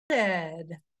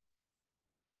Started.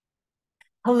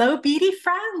 Hello, beady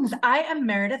friends. I am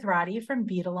Meredith Roddy from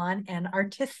Beadalon and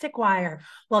Artistic Wire.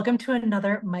 Welcome to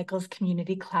another Michael's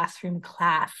Community Classroom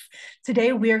class.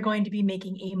 Today, we are going to be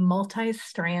making a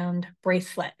multi-strand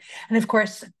bracelet. And of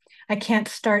course, I can't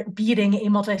start beading a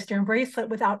multi-strand bracelet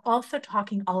without also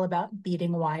talking all about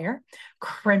beading wire,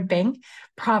 crimping,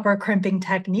 proper crimping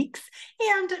techniques,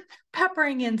 and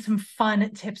peppering in some fun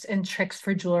tips and tricks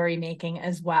for jewelry making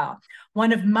as well.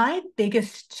 One of my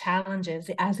biggest challenges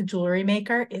as a jewelry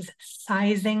maker is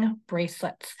sizing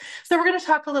bracelets. So we're going to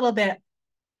talk a little bit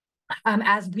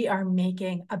as we are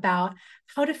making about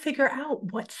how to figure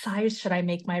out what size should I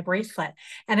make my bracelet,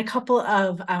 and a couple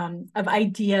of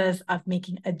ideas of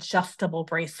making adjustable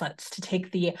bracelets to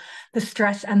take the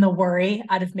stress and the worry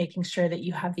out of making sure that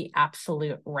you have the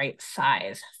absolute right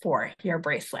size for your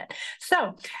bracelet.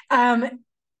 So as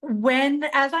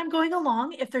I'm going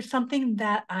along, if there's something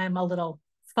that I'm a little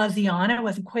fuzzy on, it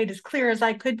wasn't quite as clear as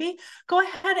I could be, go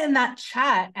ahead in that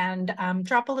chat and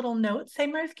drop a little note. Say,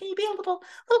 Meredith, can you be a little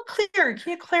clearer?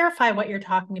 Can you clarify what you're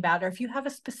talking about? Or if you have a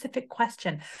specific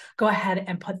question, go ahead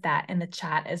and put that in the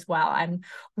chat as well. I'm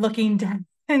looking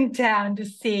down to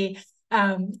see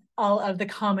all of the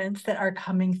comments that are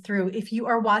coming through. If you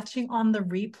are watching on the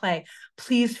replay,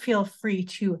 please feel free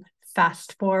to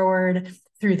fast forward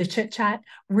through the chit chat,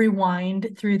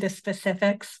 rewind through the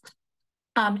specifics.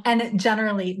 And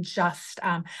generally just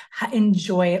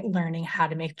enjoy learning how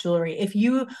to make jewelry. If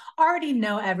you already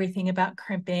know everything about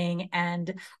crimping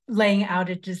and laying out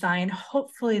a design,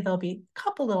 hopefully there'll be a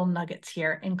couple little nuggets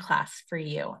here in class for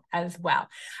you as well.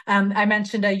 I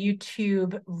mentioned a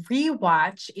YouTube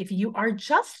rewatch. If you are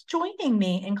just joining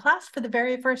me in class for the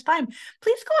very first time,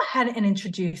 please go ahead and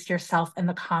introduce yourself in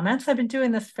the comments. I've been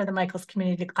doing this for the Michael's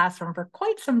Community Classroom for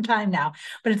quite some time now,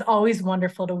 but it's always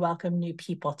wonderful to welcome new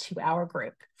people to our group.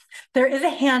 There is a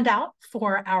handout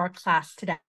for our class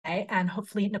today, and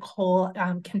hopefully Nicole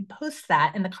can post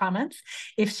that in the comments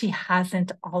if she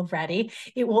hasn't already.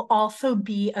 It will also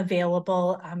be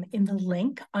available in the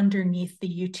link underneath the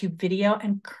YouTube video,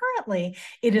 and currently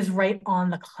it is right on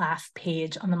the class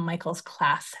page, on the Michael's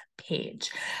class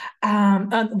page,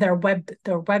 their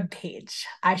web page,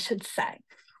 I should say.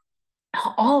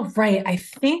 All right, I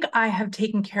think I have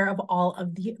taken care of all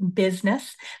of the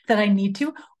business that I need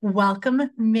to. Welcome,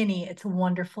 Minnie. It's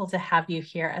wonderful to have you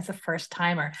here as a first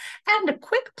timer. And a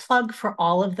quick plug for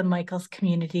all of the Michael's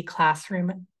Community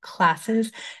Classroom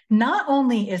classes. Not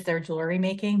only is there jewelry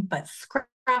making, but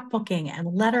scrapbooking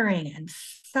and lettering and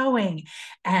sewing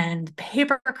and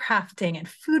paper crafting and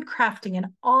food crafting and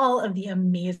all of the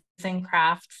amazing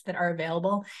crafts that are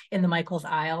available in the Michael's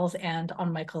aisles and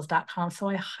on michaels.com. So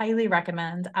I highly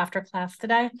recommend after class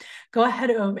today, go ahead,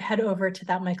 head over to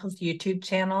that Michael's YouTube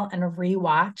channel and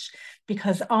rewatch,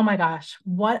 because oh my gosh,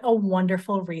 what a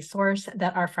wonderful resource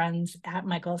that our friends at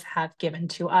Michael's have given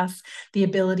to us, the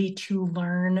ability to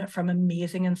learn from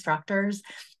amazing instructors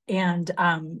and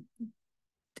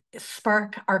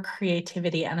spark our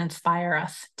creativity and inspire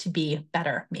us to be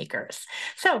better makers.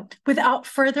 So without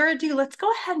further ado, let's go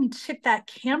ahead and ship that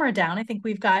camera down. I think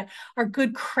we've got our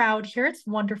good crowd here. It's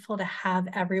wonderful to have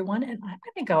everyone, and I'm going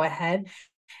to go ahead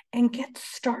and get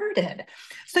started.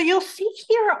 So you'll see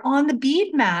here on the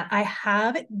bead mat, I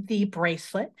have the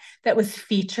bracelet that was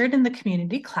featured in the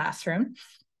community classroom.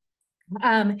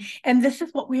 And this is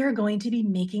what we are going to be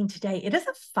making today. It is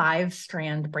a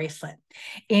 5-strand bracelet,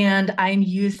 and I'm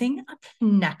using a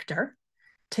connector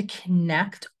to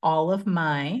connect all of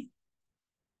my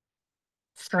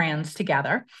strands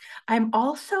together. I'm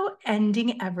also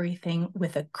ending everything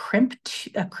with a crimp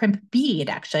bead.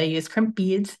 Actually, I use crimp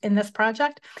beads in this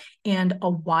project and a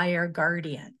wire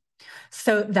guardian.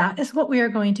 So that is what we are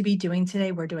going to be doing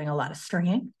today. We're doing a lot of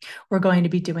stringing. We're going to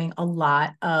be doing a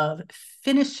lot of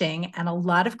finishing and a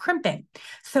lot of crimping.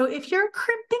 So if your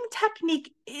crimping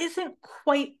technique isn't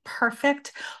quite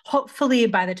perfect, hopefully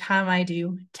by the time I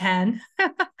do 10,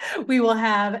 we will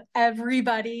have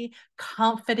everybody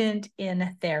confident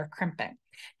in their crimping.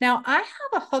 Now, I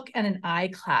have a hook and an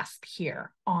eye clasp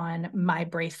here on my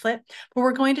bracelet, but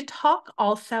we're going to talk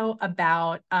also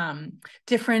about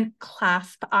different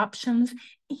clasp options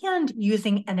and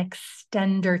using an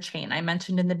extender chain. I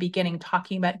mentioned in the beginning,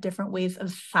 talking about different ways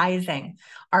of sizing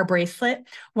our bracelet.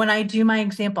 When I do my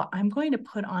example, I'm going to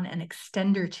put on an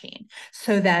extender chain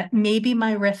so that maybe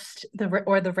my wrist,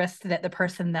 or the wrist that the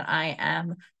person that I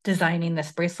am designing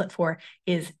this bracelet for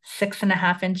is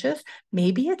 6.5 inches.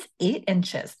 Maybe it's 8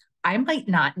 inches. I might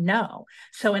not know.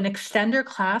 So an extender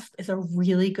clasp is a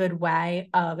really good way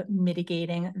of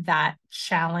mitigating that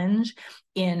challenge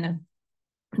in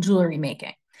jewelry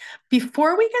making.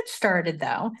 Before we get started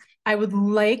though, I would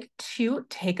like to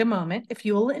take a moment, if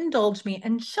you will indulge me,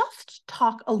 and just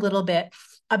talk a little bit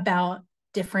about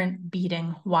different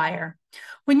beading wire.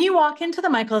 When you walk into the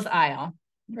Michaels aisle,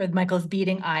 or the Michaels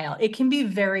beading aisle, it can be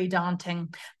very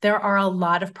daunting. There are a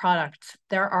lot of products.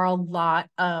 There are a lot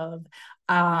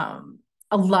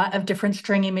of different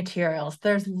stringy materials.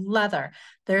 There's leather,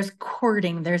 there's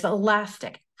cording, there's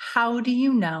elastic. How do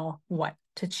you know what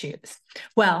to choose?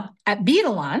 Well, at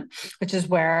Beadalon, which is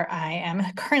where I am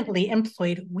currently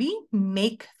employed, we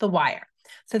make the wire.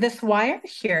 So this wire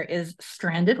here is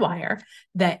stranded wire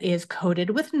that is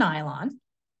coated with nylon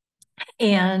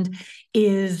and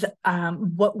is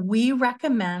what we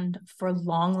recommend for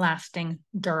long-lasting,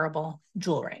 durable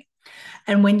jewelry.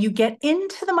 And when you get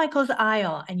into the Michaels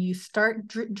aisle and you start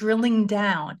drilling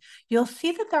down, you'll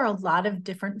see that there are a lot of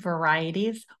different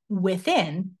varieties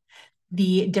within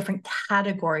the different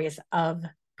categories of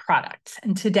products.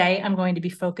 And today I'm going to be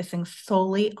focusing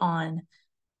solely on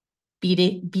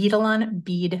Beadalon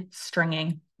bead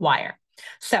stringing wire.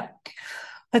 So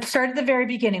let's start at the very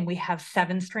beginning. We have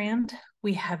 7-strand,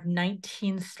 we have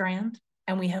 19-strand,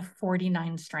 and we have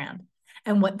 49-strand.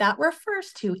 And what that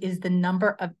refers to is the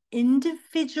number of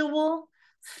individual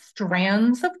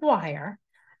strands of wire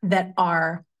that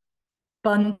are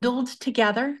bundled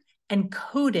together and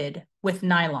coated with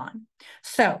nylon.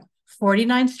 So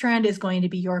 49-strand is going to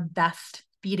be your best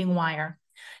beading wire.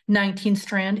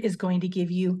 19-strand is going to give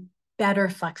you better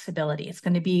flexibility. It's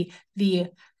going to be the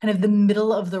kind of the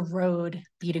middle of the road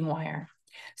beading wire.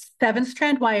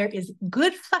 7-strand wire is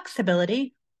good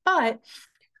flexibility, but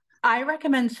I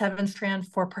recommend 7-strand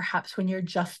for perhaps when you're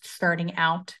just starting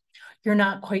out. You're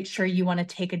not quite sure you want to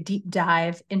take a deep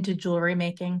dive into jewelry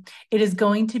making. It is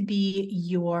going to be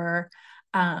your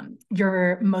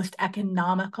most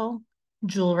economical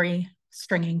jewelry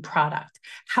stringing product.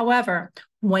 However,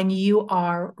 when you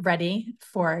are ready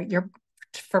for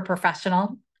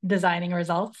professional designing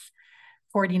results,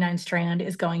 49-strand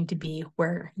is going to be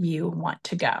where you want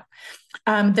to go.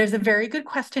 There's a very good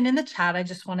question in the chat I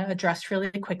just want to address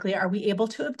really quickly. Are we able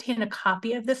to obtain a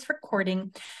copy of this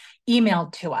recording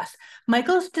emailed to us?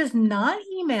 Michaels does not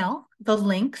email the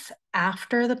links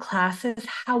after the classes.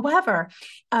 However,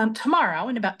 tomorrow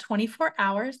in about 24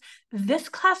 hours, this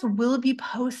class will be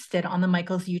posted on the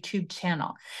Michaels YouTube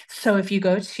channel. So if you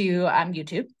go to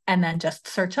YouTube and then just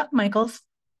search up Michaels,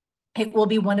 it will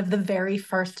be one of the very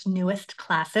first newest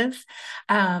classes,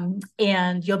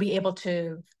 and you'll be able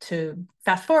to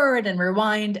fast forward and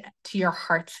rewind to your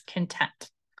heart's content.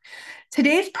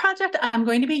 Today's project, I'm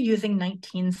going to be using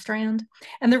 19-strand,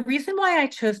 and the reason why I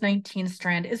chose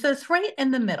 19-strand is that it's right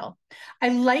in the middle. I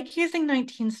like using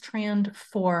 19-strand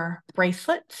for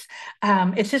bracelets.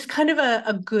 It's just kind of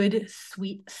a good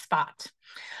sweet spot.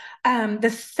 The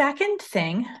second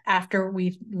thing, after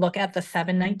we look at the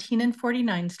 7, 19, and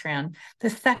 49-strand, the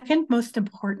second most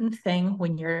important thing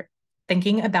when you're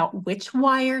thinking about which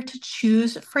wire to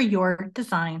choose for your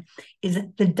design is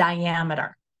the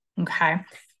diameter, okay?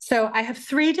 So I have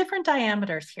 3 different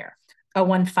diameters here,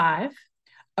 015,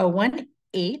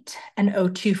 018, and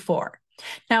 024.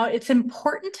 Now, it's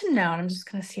important to know, and I'm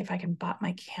just going to see if I can bop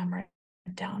my camera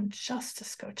down just a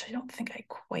scotch. I don't think I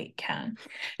quite can.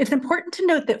 It's important to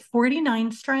note that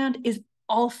 49-strand is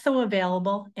also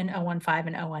available in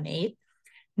 015 and 018.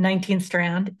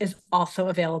 19-strand is also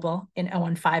available in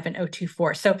 015 and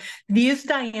 024. So these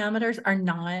diameters are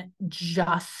not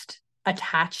just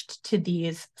attached to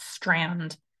these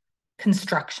strand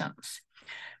constructions.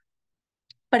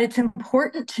 But it's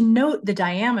important to note the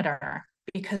diameter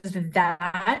because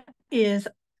that is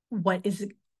what is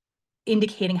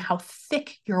indicating how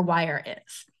thick your wire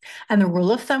is. And the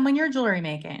rule of thumb when you're jewelry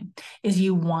making is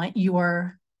you want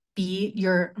your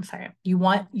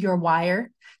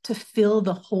wire to fill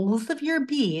the holes of your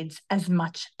beads as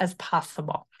much as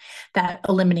possible. That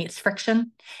eliminates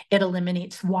friction. It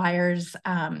eliminates wires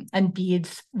and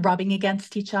beads rubbing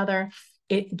against each other.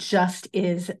 It just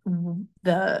is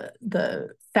the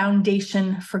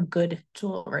foundation for good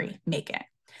jewelry making.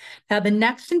 Now, the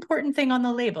next important thing on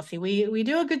the label, see, we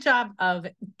do a good job of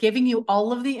giving you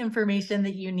all of the information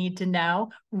that you need to know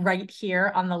right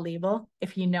here on the label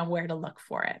if you know where to look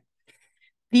for it.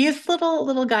 These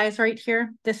little guys right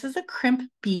here, this is a crimp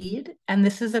bead and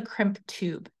this is a crimp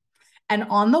tube. And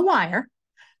on the wire,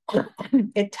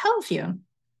 it tells you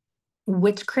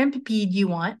which crimp bead you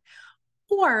want,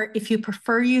 or if you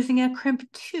prefer using a crimp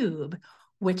tube,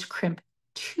 which crimp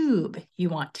tube you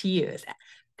want to use.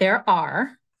 There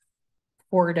are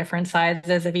 4 different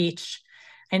sizes of each.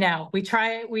 I know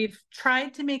we've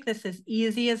tried to make this as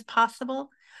easy as possible.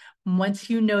 Once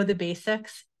you know the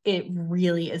basics, it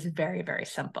really is very, very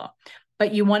simple.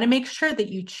 but you want to make sure that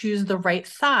you choose the right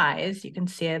size. You can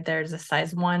see it, there's a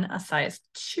size 1, a size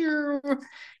 2.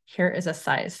 Here is a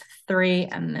size 3,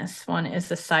 and this one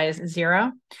is a size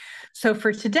 0. So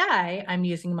for today, I'm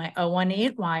using my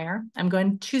 018 wire. I'm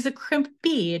going to choose a crimp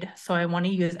bead. So I want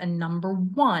to use a number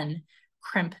 1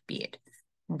 crimp bead.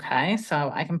 Okay,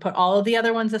 so I can put all of the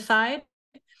other ones aside,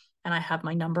 and I have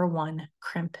my number 1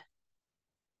 crimp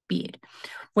bead.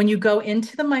 When you go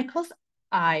into the Michaels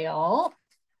aisle,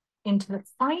 into the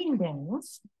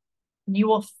findings, you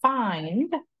will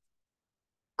find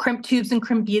crimp tubes and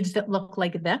crimp beads that look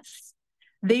like this.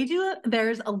 They do it,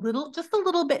 there's just a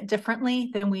little bit differently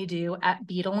than we do at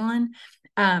Beadalon,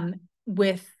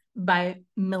 by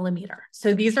millimeter.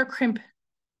 So these are crimp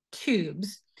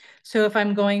tubes. So if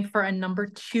I'm going for a number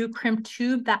 2 crimp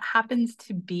tube, that happens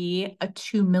to be a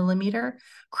 2 millimeter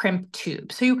crimp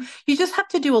tube. So you just have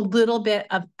to do a little bit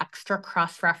of extra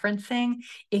cross-referencing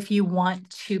if you want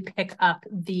to pick up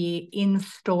the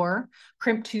in-store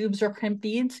crimp tubes or crimp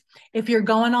beads. If you're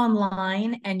going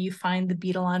online and you find the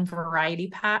Beadalon variety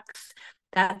packs,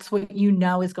 that's what you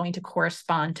know is going to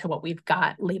correspond to what we've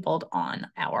got labeled on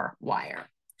our wire.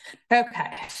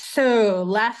 Okay, so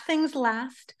last things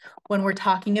last, when we're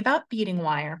talking about beading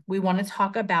wire, we want to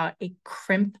talk about a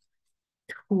crimp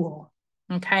tool.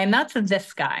 Okay, and that's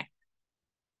this guy.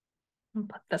 I'll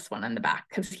put this one in the back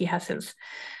because he has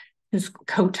his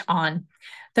coat on.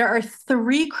 There are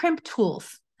 3 crimp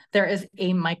tools. There is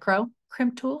a micro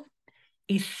crimp tool,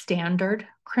 a standard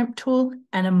crimp tool,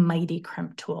 and a mighty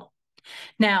crimp tool.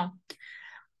 Now,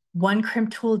 one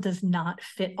crimp tool does not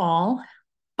fit all,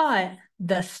 but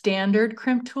the standard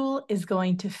crimp tool is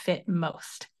going to fit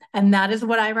most. And that is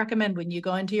what I recommend when you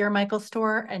go into your Michaels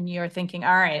store and you're thinking,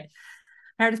 all right,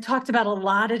 I already talked about a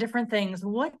lot of different things.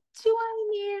 What do I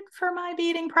need for my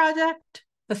beading project?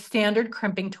 The standard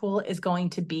crimping tool is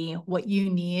going to be what you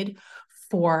need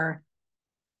for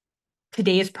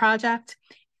today's project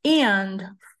and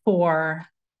for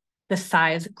the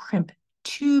size crimp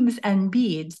tubes and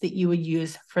beads that you would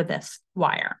use for this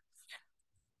wire.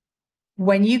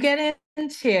 When you get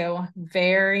into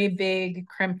very big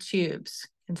crimp tubes,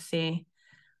 you can see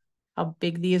how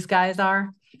big these guys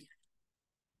are.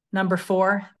 Number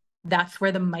 4, that's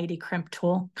where the mighty crimp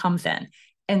tool comes in.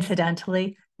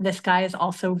 Incidentally, this guy is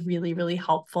also really, really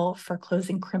helpful for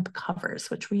closing crimp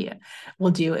covers, which we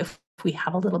will do if we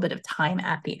have a little bit of time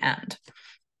at the end.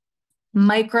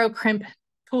 Micro crimp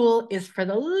tool is for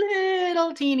the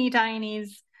little teeny tinies.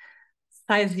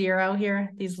 Size 0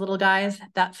 here, these little guys,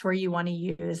 that's where you want to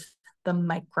use the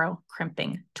micro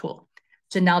crimping tool.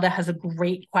 Janelda has a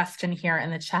great question here in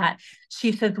the chat.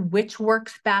 She says, which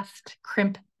works best,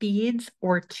 crimp beads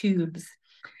or tubes?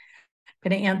 I'm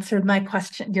going to answer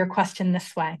your question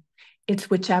this way. It's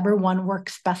whichever one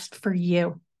works best for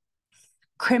you.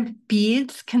 Crimp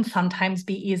beads can sometimes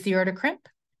be easier to crimp.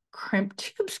 Crimp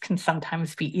tubes can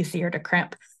sometimes be easier to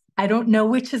crimp. I don't know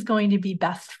which is going to be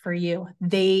best for you.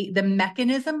 The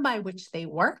mechanism by which they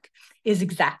work is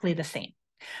exactly the same.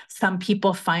 Some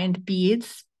people find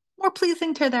beads more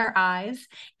pleasing to their eyes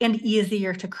and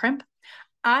easier to crimp.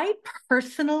 I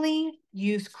personally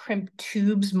use crimp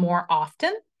tubes more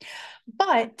often,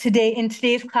 but in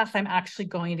today's class, I'm actually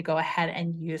going to go ahead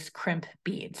and use crimp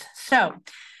beads. So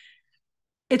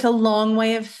it's a long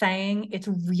way of saying it's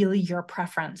really your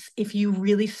preference. If you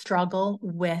really struggle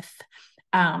with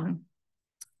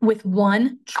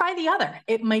one, try the other.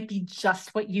 It might be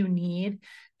just what you need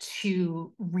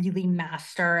to really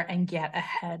master and get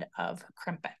ahead of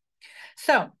crimping.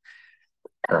 So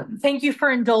thank you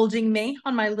for indulging me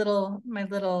on my little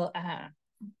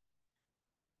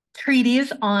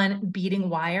treatise on beading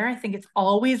wire. I think it's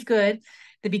always good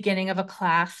the beginning of a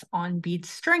class on bead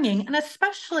stringing, and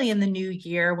especially in the new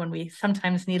year when we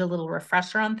sometimes need a little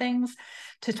refresher on things,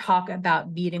 to talk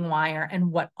about beading wire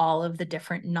and what all of the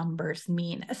different numbers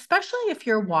mean, especially if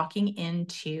you're walking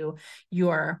into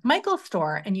your Michaels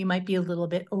store and you might be a little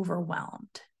bit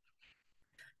overwhelmed.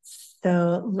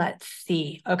 So let's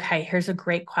see. Okay, here's a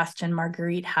great question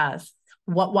Marguerite has.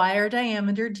 What wire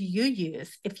diameter do you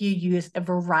use if you use a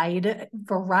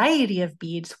variety of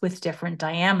beads with different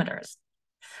diameters?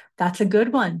 That's a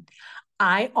good one.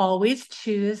 I always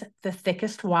choose the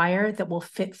thickest wire that will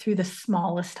fit through the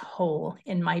smallest hole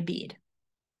in my bead.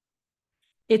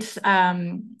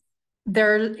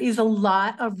 There is a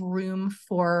lot of room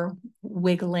for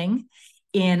wiggling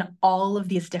in all of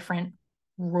these different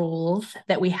rules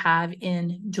that we have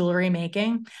in jewelry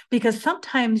making, because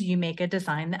sometimes you make a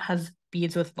design that has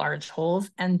beads with large holes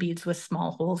and beads with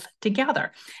small holes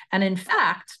together. And in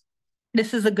fact,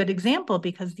 this is a good example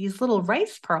because these little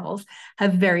rice pearls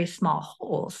have very small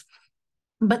holes.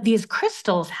 But these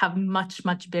crystals have much,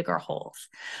 much bigger holes.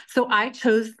 So I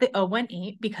chose the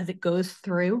 018 because it goes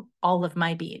through all of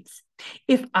my beads.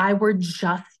 If I were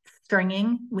just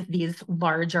stringing with these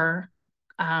larger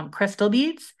crystal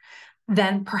beads,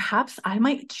 then perhaps I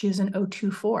might choose an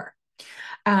 024.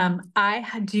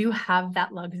 I do have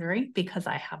that luxury because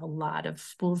I have a lot of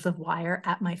spools of wire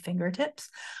at my fingertips,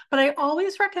 but I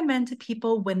always recommend to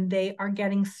people when they are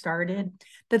getting started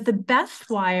that the best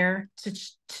wire to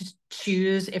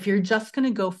choose, if you're just going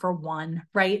to go for one,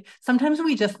 right? Sometimes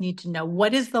we just need to know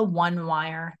what is the one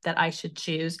wire that I should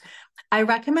choose. I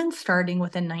recommend starting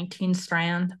with a 19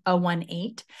 strand, a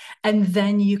 1/8, and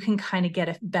then you can kind of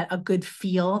get a good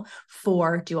feel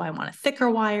for, do I want a thicker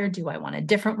wire? Do I want a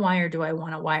different wire? Do I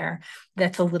want a wire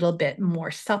that's a little bit more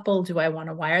supple? Do I want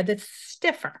a wire that's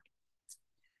stiffer?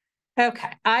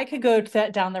 Okay, I could go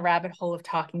down the rabbit hole of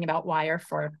talking about wire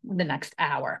for the next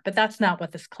hour, but that's not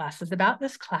what this class is about.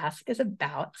 This class is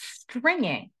about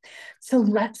stringing. So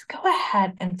let's go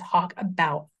ahead and talk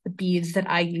about the beads that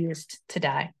I used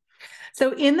today.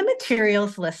 So in the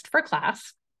materials list for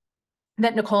class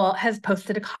that Nicole has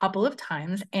posted a couple of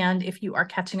times, and if you are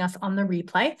catching us on the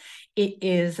replay, it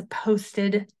is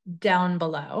posted down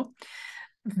below.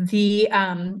 The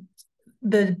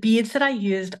beads that I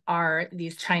used are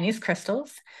these Chinese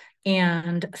crystals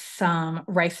and some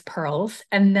rice pearls.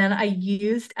 And then I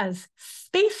used as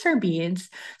spacer beads,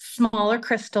 smaller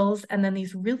crystals, and then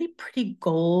these really pretty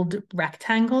gold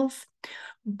rectangles.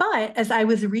 But as I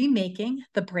was remaking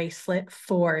the bracelet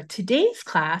for today's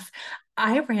class,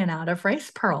 I ran out of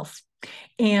rice pearls.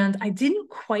 And I didn't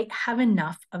quite have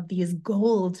enough of these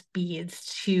gold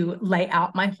beads to lay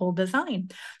out my whole design.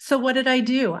 So what did I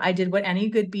do? I did what any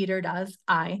good beader does.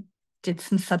 I did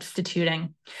some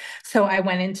substituting. So I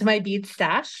went into my bead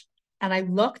stash and I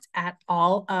looked at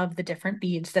all of the different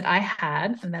beads that I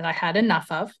had and that I had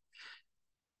enough of.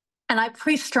 And I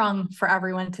pre-strung for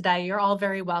everyone today. You're all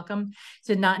very welcome.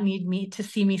 Did not need me to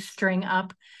see me string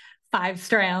up 5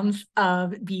 strands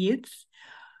of beads.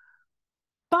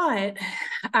 But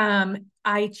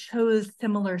I chose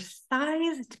similar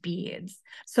sized beads.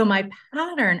 So my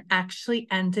pattern actually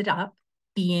ended up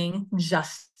being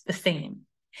just the same.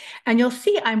 And you'll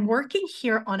see I'm working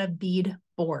here on a bead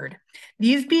board.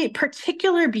 These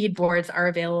particular bead boards are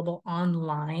available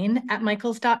online at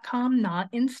michaels.com, not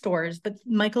in stores, but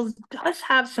Michaels does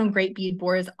have some great bead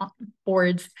boards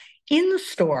in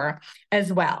store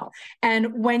as well.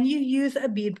 And when you use a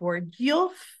beadboard,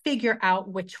 you'll figure out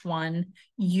which one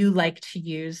you like to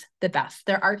use the best.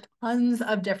 There are tons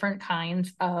of different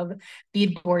kinds of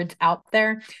beadboards out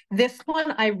there. This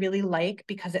one I really like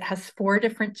because it has 4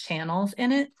 different channels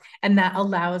in it, and that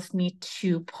allows me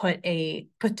to put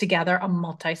together a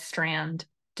multi-strand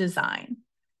design.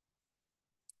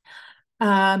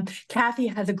 Kathy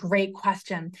has a great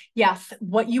question. Yes,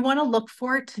 what you want to look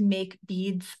for to make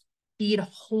bead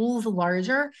holes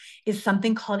larger is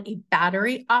something called a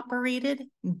battery operated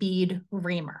bead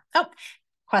reamer. Oh,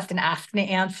 question asked and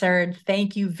answered.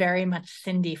 Thank you very much,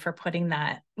 Cindy, for putting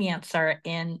that answer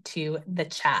into the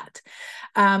chat.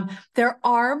 There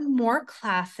are more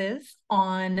classes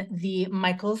on the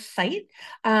Michaels site.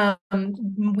 Beadalon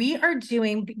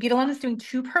is doing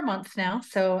 2 per month now.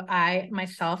 So I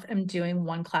myself am doing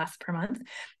 1 class per month.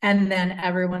 And then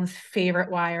everyone's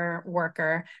favorite wire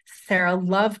worker, Sarah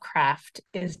Lovecraft,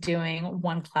 is doing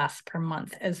 1 class per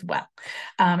month as well.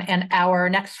 And our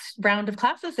next round of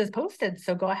classes is posted.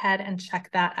 So go ahead and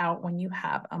check that out when you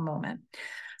have a moment.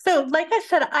 So like I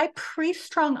said, I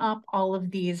pre-strung up all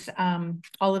of these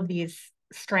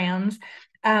strands.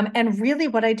 And really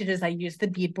what I did is I used the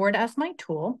beadboard as my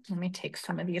tool. Let me take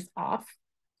some of these off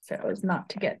so as not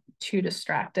to get too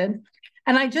distracted.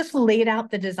 And I just laid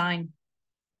out the design.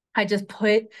 I just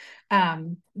put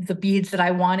the beads that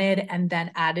I wanted and then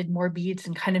added more beads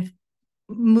and kind of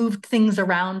moved things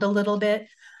around a little bit.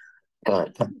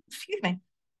 Excuse me.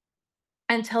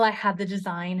 Until I had the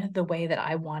design the way that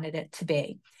I wanted it to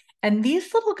be. And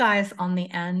these little guys on the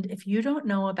end, if you don't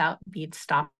know about bead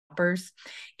stoppers,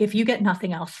 if you get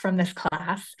nothing else from this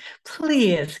class,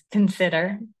 please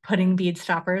consider putting bead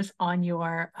stoppers on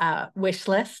your wish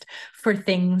list for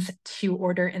things to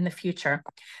order in the future.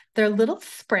 They're little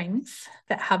springs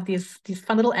that have these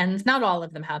fun little ends. Not all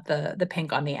of them have the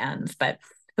pink on the ends, but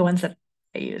the ones that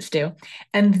I used do.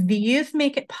 And these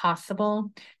make it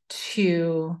possible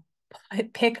to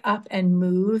pick up and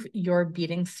move your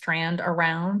beading strand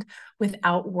around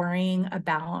without worrying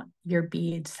about your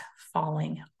beads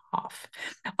falling off.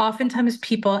 Oftentimes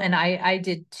people, and I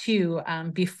did too,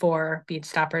 before bead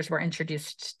stoppers were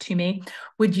introduced to me,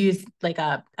 would use like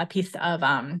a piece of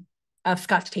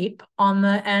Scotch tape on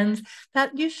the ends.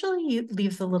 That usually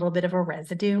leaves a little bit of a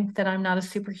residue that I'm not a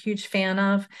super huge fan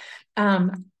of.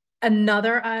 Um,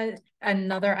 another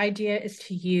idea is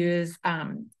to use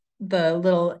the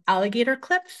little alligator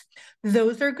clips.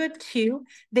 Those are good too.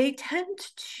 They tend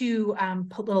to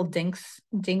put little dings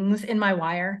in my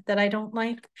wire that I don't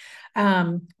like.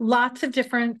 Lots of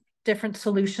different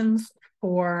solutions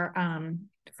for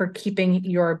keeping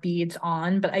your beads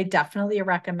on, but I definitely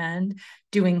recommend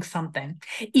doing something.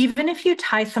 Even if you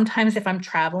tie, sometimes if I'm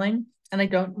traveling and I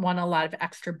don't want a lot of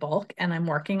extra bulk and I'm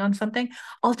working on something,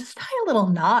 I'll just tie a little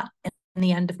knot in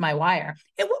the end of my wire.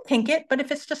 It will kink it, but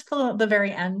if it's just the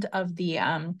very end of the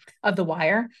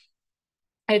wire,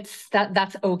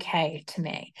 that's okay to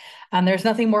me. There's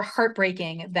nothing more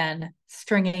heartbreaking than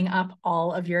stringing up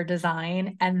all of your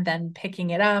design and then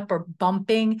picking it up or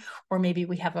bumping, or maybe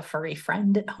we have a furry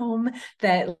friend at home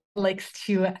that likes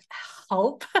to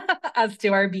help us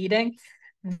do our beading.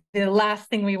 The last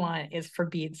thing we want is for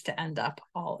beads to end up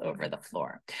all over the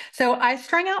floor. So I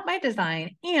string out my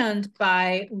design, and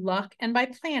by luck and by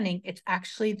planning, it's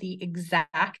actually the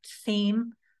exact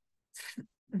same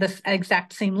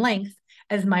length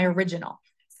as my original.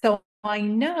 So I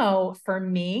know for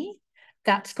me,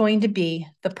 that's going to be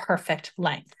the perfect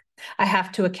length. I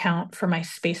have to account for my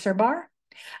spacer bar.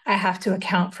 I have to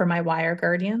account for my wire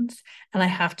guardians, and I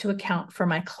have to account for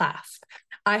my clasp.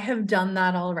 I have done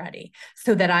that already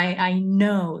so that I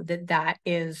know that that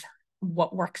is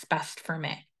what works best for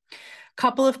me.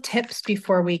 Couple of tips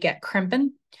before we get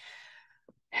crimping.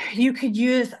 You could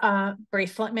use a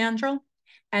bracelet mandrel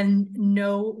and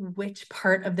know which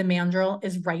part of the mandrel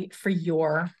is right for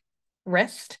your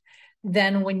wrist.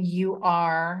 Then when you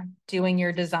are doing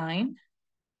your design,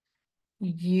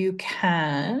 you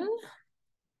can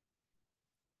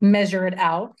measure it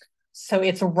out so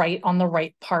it's right on the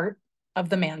right part of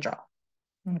the mandrel.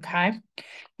 Okay.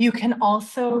 You can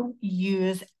also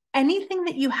use anything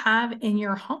that you have in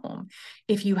your home.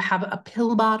 If you have a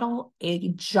pill bottle, a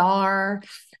jar,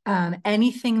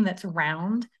 anything that's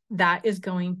round, that is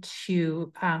going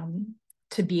to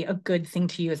be a good thing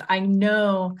to use. I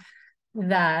know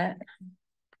that,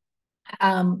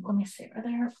 let me see, are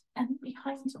there any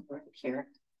behind over here?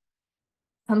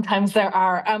 Sometimes there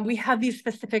are. We have these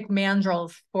specific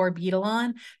mandrels for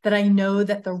Beadalon that I know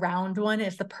that the round one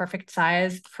is the perfect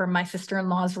size for my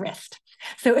sister-in-law's wrist.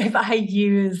 So if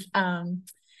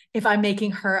if I'm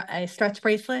making her a stretch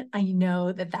bracelet, I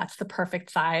know that that's the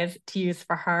perfect size to use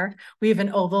for her. We have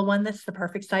an oval one that's the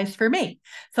perfect size for me.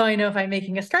 So I know if I'm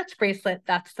making a stretch bracelet,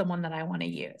 that's the one that I want to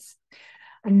use.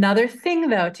 Another thing,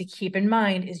 though, to keep in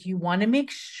mind is you want to make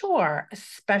sure,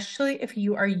 especially if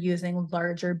you are using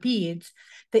larger beads,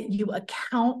 that you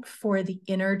account for the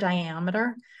inner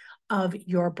diameter of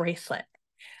your bracelet.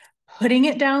 Putting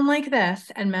it down like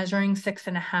this and measuring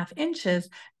 6.5 inches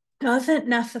doesn't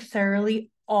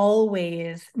necessarily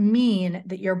always mean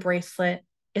that your bracelet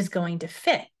is going to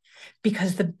fit,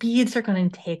 because the beads are going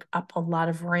to take up a lot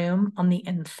of room on the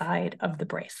inside of the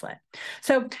bracelet.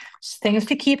 So things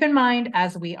to keep in mind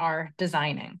as we are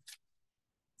designing.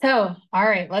 So, all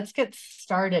right, let's get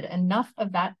started. Enough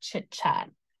of that chit chat.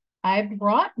 I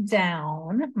brought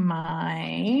down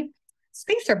my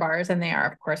spacer bars, and they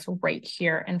are, of course, right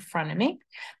here in front of me.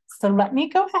 So let me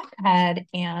go ahead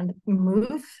and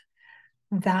move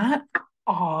that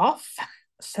off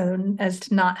so as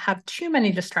to not have too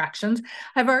many distractions.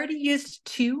 I've already used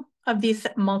 2 of these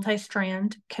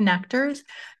multi-strand connectors.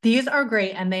 These are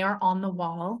great, and they are on the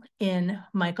wall in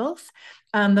Michael's.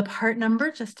 The part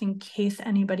number, just in case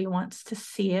anybody wants to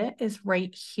see it, is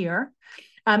right here.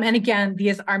 And again,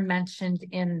 these are mentioned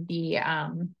in the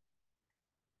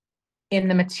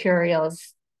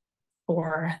materials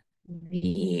for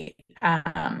the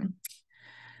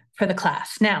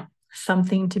class. Now,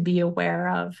 something to be aware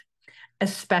of,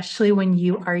 especially when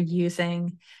you are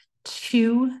using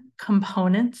 2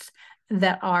 components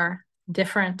that are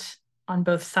different on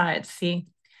both sides. See,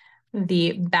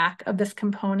 the back of this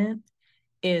component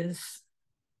is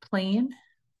plain.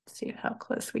 Let's see how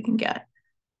close we can get.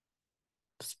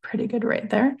 It's pretty good right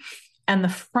there. And the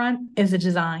front is a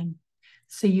design.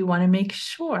 So you want to make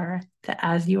sure that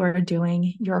as you are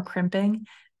doing your crimping,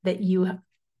 that you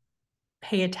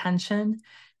pay attention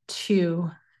to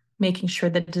making sure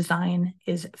the design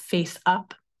is face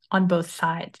up on both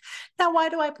sides. Now, why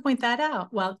do I point that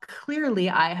out? Well, clearly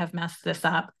I have messed this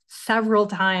up several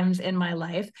times in my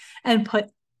life and put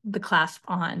the clasp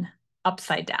on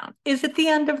upside down. Is it the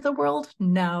end of the world?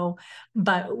 No.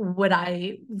 But would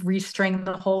I restring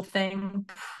the whole thing?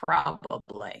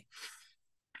 Probably.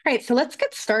 All right, so let's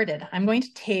get started. I'm going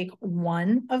to take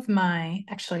one of my,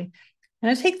 actually, I'm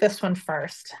going to take this one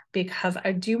first because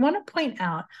I do want to point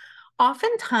out,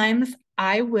 oftentimes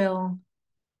I will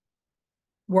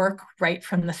work right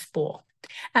from the spool.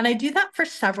 And I do that for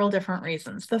several different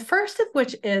reasons. The first of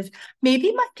which is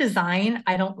maybe my design,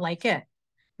 I don't like it.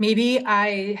 Maybe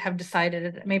I have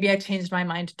decided, maybe I changed my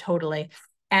mind totally.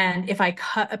 And if I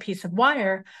cut a piece of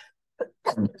wire,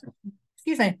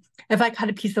 excuse me, if I cut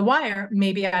a piece of wire,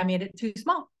 maybe I made it too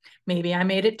small. Maybe I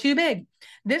made it too big.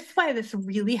 This way, this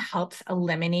really helps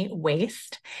eliminate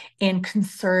waste and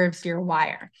conserves your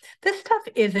wire. This stuff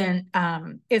isn't,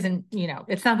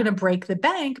 it's not going to break the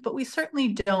bank, but we certainly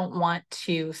don't want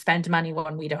to spend money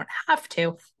when we don't have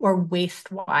to, or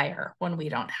waste wire when we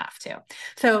don't have to.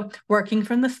 So working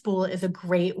from the spool is a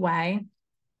great way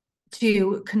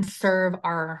to conserve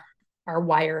our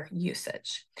wire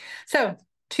usage. So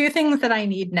 2 things that I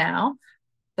need now.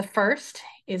 The first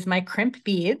is my crimp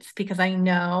beads, because I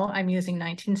know I'm using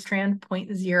 19-strand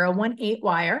 0.018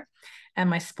 wire, and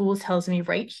my spool tells me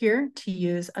right here to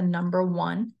use a number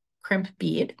 1 crimp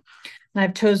bead. And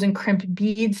I've chosen crimp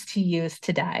beads to use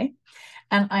today.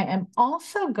 And I am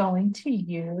also going to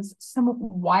use some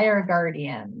wire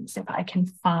guardians, if I can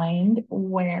find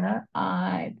where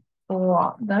I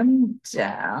brought them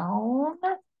down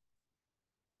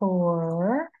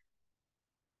for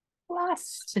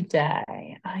class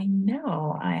today. I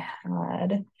know I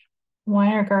had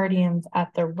wire guardians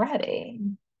at the ready.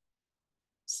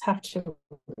 Just have to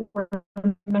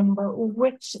remember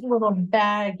which little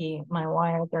baggie my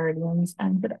wire guardians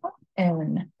ended up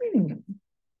in.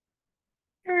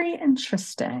 Very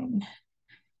interesting.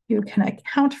 You can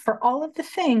account for all of the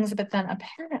things, but then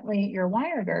apparently your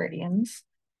wire guardians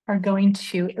are going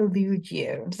to elude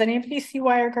you. Does anybody see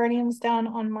wire guardians down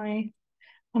on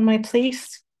my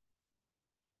place?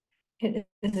 It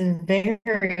is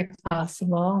very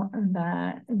possible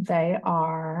that they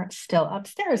are still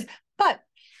upstairs, but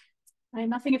I'm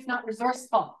nothing if not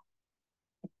resourceful.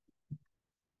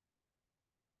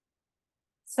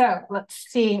 So let's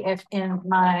see if in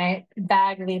my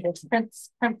bag labeled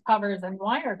crimp covers and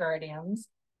wire guardians,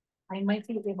 I might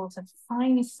be able to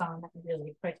find some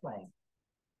really quickly.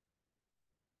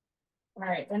 All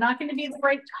right, they're not going to be the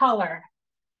right color,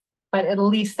 but at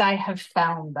least I have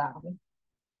found them.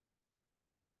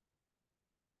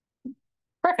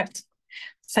 Perfect.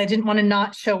 So I didn't want to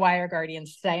not show wire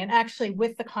guardians today. And actually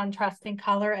with the contrasting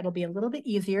color, it'll be a little bit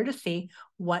easier to see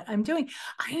what I'm doing.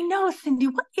 I know, Cindy,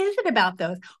 what is it about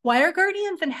those? Wire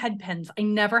guardians and head pins. I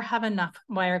never have enough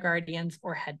wire guardians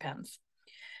or head pins.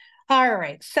 All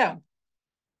right, so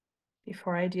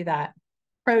before I do that,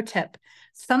 pro tip.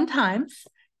 Sometimes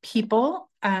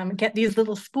people get these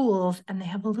little spools and they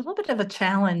have a little bit of a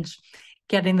challenge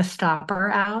getting the stopper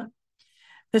out.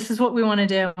 This is what we want to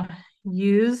do.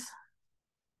 Use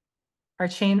our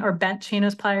chain or bent chain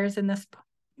nose pliers in this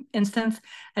instance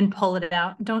and pull it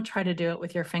out. Don't try to do it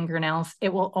with your fingernails.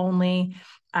 It will only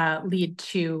lead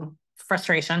to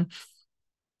frustration.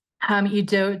 You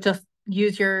do just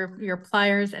use your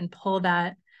pliers and pull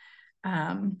that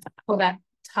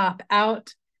top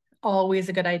out. Always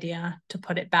a good idea to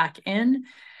put it back in.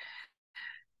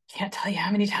 Can't tell you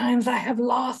how many times I have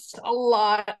lost a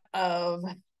lot of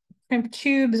crimp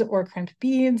tubes or crimp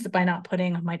beads by not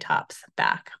putting my tops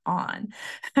back on.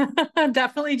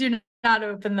 Definitely do not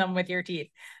open them with your teeth.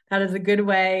 That is a good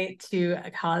way to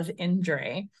cause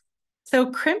injury.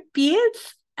 So crimp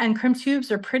beads and crimp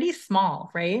tubes are pretty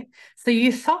small, right? So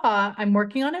you saw I'm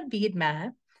working on a bead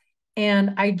mat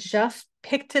and I just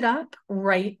picked it up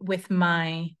right with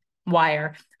my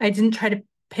wire. I didn't try to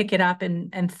pick it up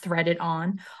and thread it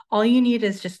on. All you need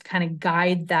is just kind of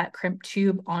guide that crimp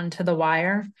tube onto the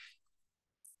wire.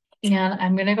 And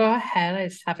I'm going to go ahead. I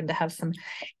just happen to have some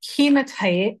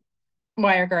Hematite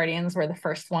wire guardians were the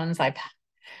first ones I've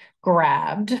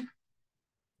grabbed.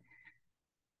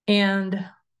 And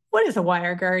what is a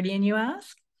wire guardian, you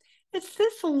ask? It's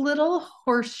this little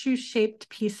horseshoe-shaped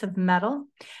piece of metal,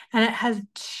 and it has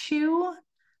 2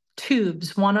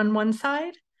 tubes, one on one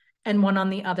side and one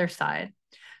on the other side.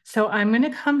 So I'm going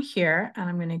to come here and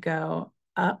I'm going to go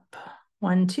up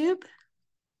 1 tube,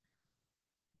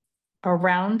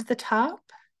 around the top,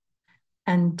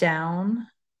 and down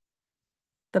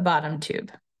the bottom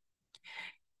tube.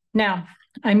 Now,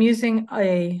 I'm using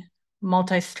a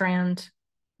multi-strand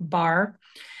bar.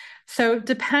 So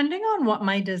depending on what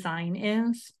my design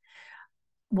is,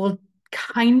 will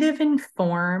kind of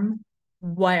inform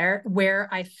where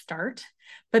I start.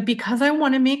 But because I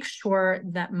want to make sure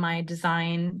that my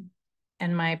design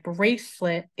and my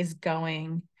bracelet is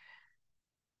going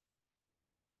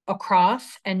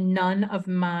across and none of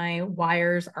my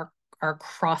wires are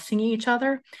crossing each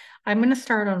other, I'm going to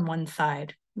start on one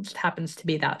side It just happens to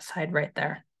be that side right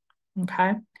there.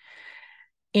 Okay.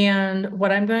 And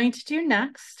what I'm going to do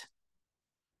next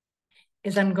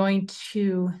is I'm going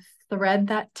to thread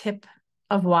that tip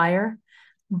of wire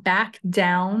back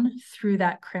down through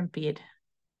that crimp bead.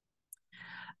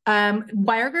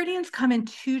 Wire guardians come in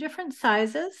two different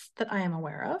sizes that I am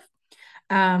aware of.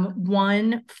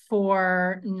 One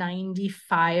for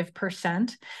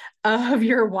 95% of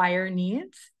your wire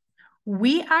needs.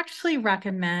 We actually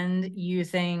recommend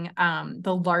using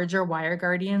the larger wire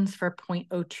guardians for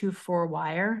 0.024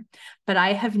 wire, but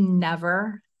I have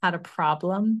never had a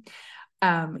problem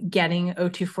getting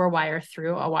 024 wire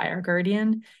through a wire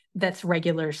guardian that's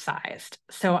regular sized.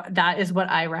 So that is what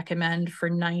I recommend for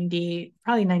probably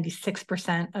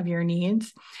 96% of your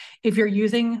needs. If you're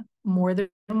using more than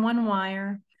one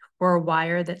wire or a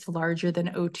wire that's larger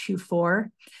than 024,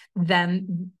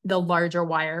 then the larger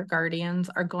wire guardians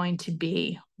are going to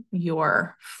be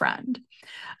your friend.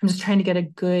 I'm just trying to get a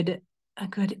good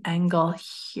angle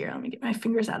here. Let me get my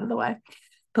fingers out of the way.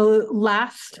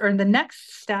 The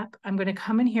next step, I'm going to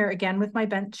come in here again with my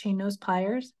bent chain nose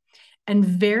pliers and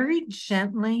very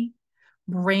gently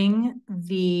bring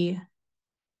the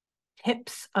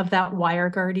tips of that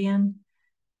wire guardian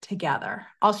together.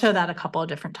 I'll show that a couple of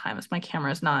different times. My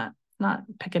camera's not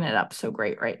picking it up so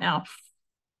great right now.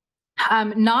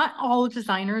 Not all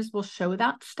designers will show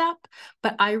that step,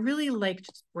 but I really like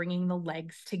just bringing the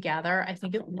legs together. I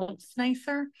think it looks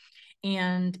nicer,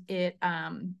 and it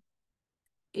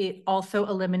also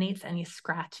eliminates any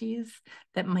scratches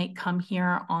that might come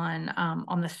here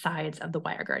on the sides of the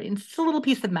wire guardians. It's a little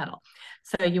piece of metal,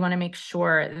 so you want to make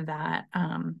sure that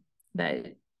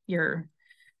that you're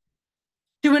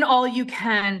doing all you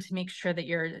can to make sure that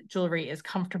your jewelry is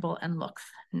comfortable and looks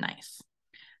nice.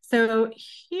 So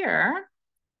here,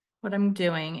 what I'm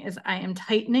doing is I am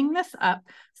tightening this up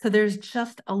so there's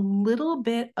just a little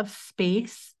bit of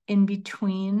space in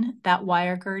between that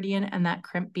wire guardian and that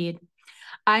crimp bead.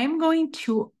 I am going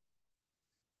to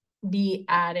be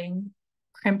adding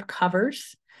crimp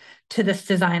covers to this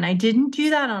design. I didn't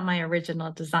do that on my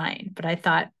original design, but I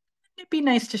thought it'd be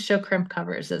nice to show crimp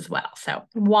covers as well. So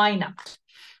why not?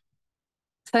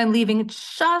 So I'm leaving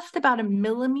just about 1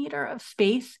 millimeter of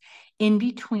space in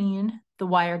between the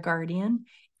wire guardian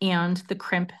and the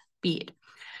crimp bead.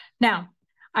 Now,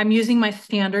 I'm using my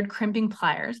standard crimping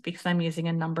pliers because I'm using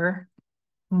a number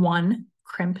 1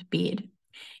 crimp bead.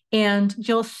 And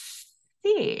you'll see,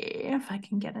 if I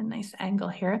can get a nice angle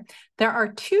here, there are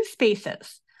 2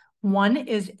 spaces. One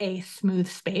is a smooth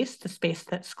space, the space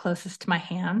that's closest to my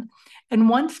hand, and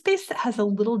one space that has a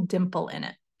little dimple in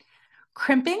it.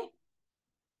 Crimping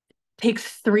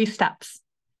takes 3 steps.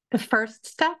 The first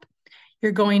step,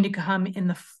 you're going to come in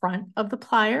the front of the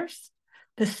pliers.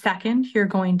 The second, you're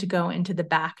going to go into the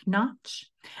back notch.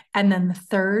 And then the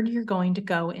third, you're going to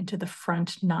go into the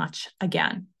front notch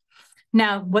again.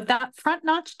 Now, what that front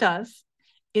notch does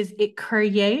is it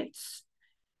creates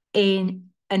an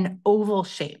oval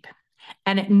shape,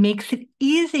 and it makes it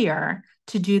easier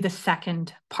to do the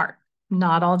second part.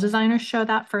 Not all designers show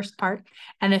that first part,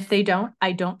 and if they don't,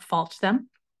 I don't fault them.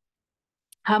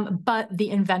 But the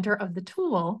inventor of the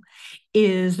tool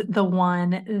is the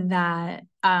one that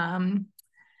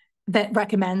that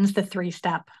recommends the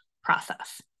 3-step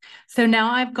process. So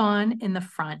now I've gone in the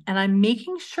front and I'm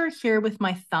making sure here with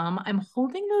my thumb, I'm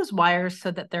holding those wires so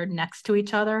that they're next to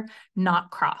each other, not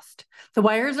crossed. The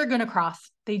wires are going to cross.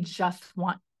 They just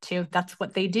want to. That's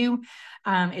what they do.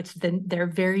 It's their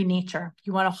very nature.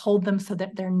 You want to hold them so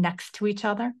that they're next to each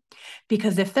other,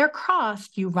 because if they're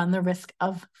crossed, you run the risk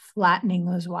of flattening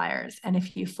those wires. And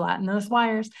if you flatten those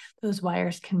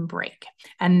wires can break,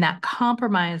 and that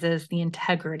compromises the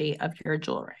integrity of your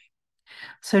jewelry.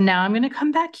 So now I'm going to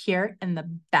come back here in the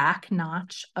back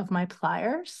notch of my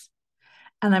pliers,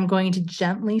 and I'm going to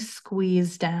gently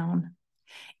squeeze down.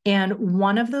 And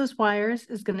one of those wires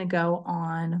is going to go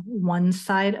on one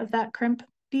side of that crimp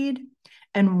bead,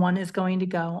 and one is going to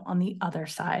go on the other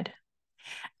side.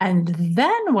 And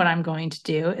then what I'm going to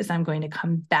do is I'm going to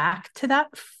come back to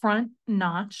that front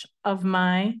notch of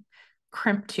my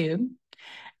crimp tube,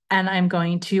 and I'm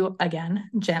going to, again,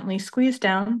 gently squeeze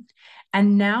down.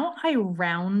 And now I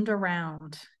round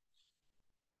around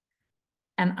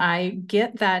and I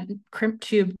get that crimp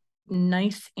tube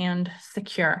nice and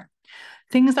secure.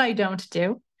 Things I don't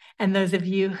do, and those of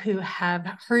you who have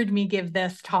heard me give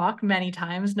this talk many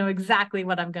times know exactly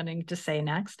what I'm going to say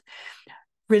next.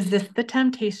 Resist the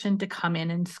temptation to come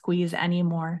in and squeeze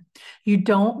anymore. You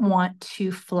don't want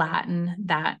to flatten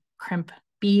that crimp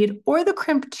bead or the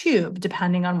crimp tube,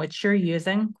 depending on which you're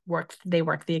using. They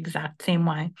work the exact same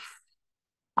way.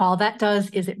 All that does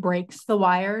is it breaks the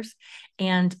wires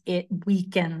and it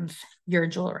weakens your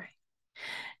jewelry.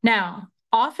 Now,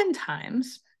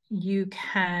 oftentimes you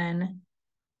can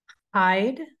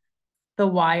hide the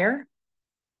wire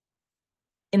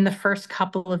in the first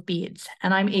couple of beads,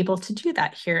 and I'm able to do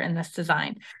that here in this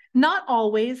design. Not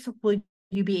always will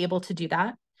you be able to do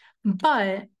that,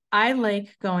 but I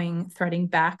like threading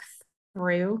back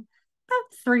through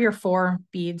about 3 or 4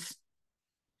 beads.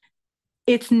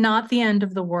 It's not the end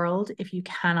of the world if you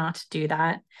cannot do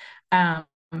that.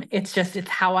 It's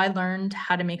how I learned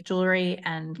how to make jewelry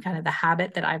and kind of the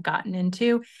habit that I've gotten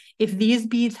into. If these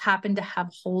beads happen to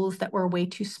have holes that were way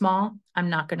too small, I'm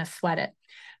not going to sweat it.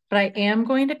 But I am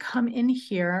going to come in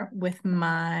here with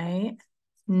my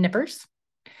nippers.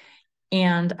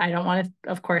 And I don't want to,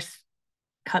 of course,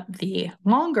 cut the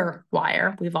longer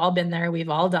wire. We've all been there. We've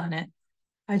all done it.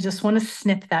 I just want to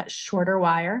snip that shorter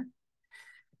wire.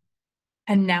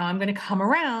 And now I'm going to come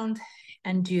around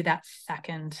and do that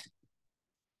second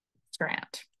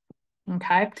strand.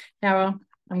 Okay. Now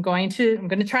I'm going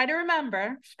to try to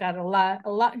remember. It's got a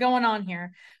lot going on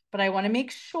here, but I want to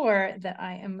make sure that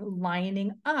I am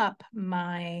lining up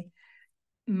my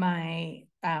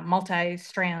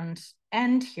multi-strand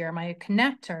end here, my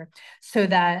connector, so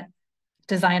that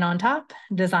design on top,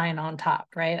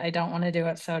 right? I don't want to do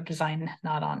it so design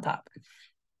not on top.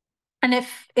 And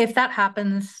if that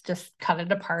happens, just cut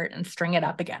it apart and string it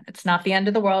up again. It's not the end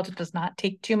of the world. It does not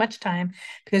take too much time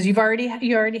because you already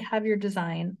have your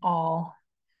design all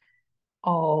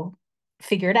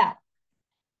figured out.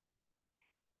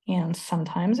 And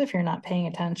sometimes if you're not paying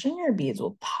attention, your beads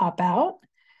will pop out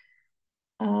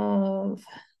of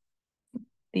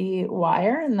the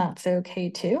wire, and that's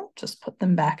okay too. Just put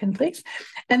them back in place.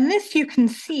 And this you can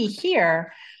see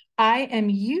here, I am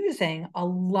using a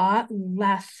lot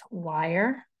less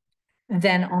wire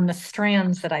than on the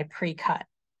strands that I pre-cut.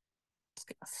 Just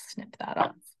gonna snip that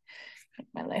off. Make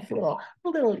my life a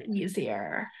little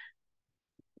easier.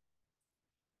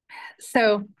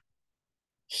 So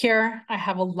here I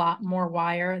have a lot more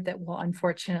wire that will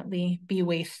unfortunately be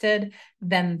wasted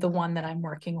than the one that I'm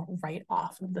working right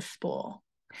off of the spool.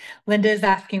 Linda is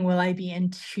asking, will I be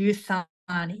in Tucson?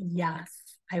 Yes,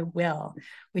 I will.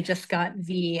 We just got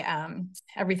the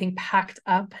everything packed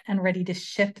up and ready to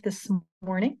ship this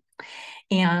morning.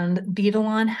 And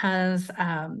Beadalon has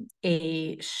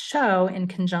a show in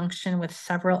conjunction with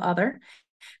several other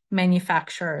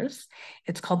manufacturers.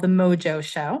 It's called the Mojo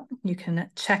Show. You can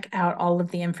check out all of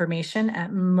the information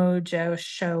at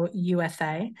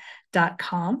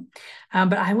mojoshowusa.com.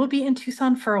 But I will be in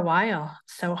Tucson for a while.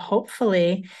 So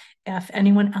hopefully, if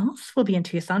anyone else will be in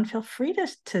Tucson, feel free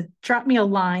to drop me a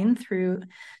line through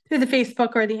the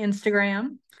Facebook or the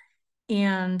Instagram.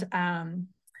 And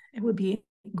it would be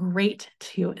great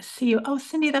to see you. Oh,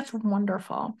 Cindy, that's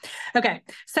wonderful. Okay,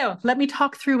 so let me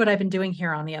talk through what I've been doing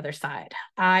here on the other side.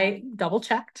 I double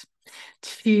checked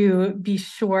to be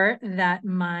sure that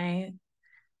my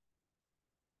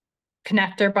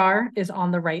connector bar is on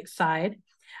the right side.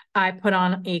 I put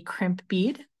on a crimp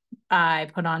bead. I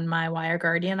put on my wire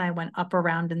guardian. I went up,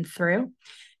 around, and through.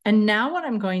 And now what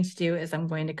I'm going to do is I'm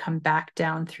going to come back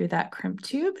down through that crimp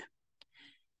tube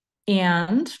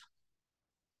and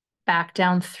back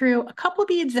down through a couple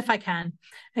beads if I can.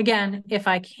 Again, if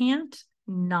I can't,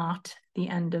 not the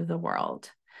end of the world.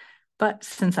 But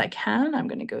since I can, I'm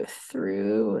going to go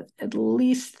through at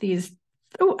least these.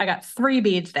 Oh, I got 3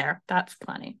 beads there. That's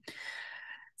plenty.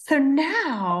 So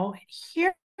now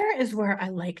here is where I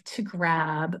like to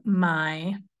grab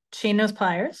my chain nose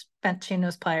pliers, bent chain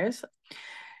nose pliers,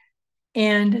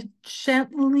 and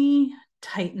gently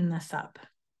tighten this up.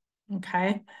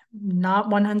 Okay, not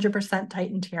 100%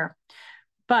 tightened here,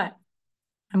 but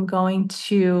I'm going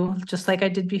to, just like I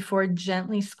did before,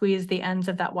 gently squeeze the ends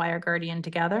of that wire guardian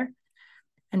together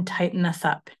and tighten this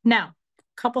up. Now,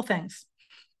 a couple things.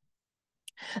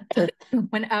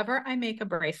 Whenever I make a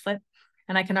bracelet,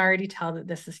 and I can already tell that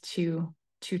this is too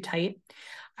tight,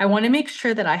 I want to make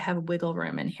sure that I have wiggle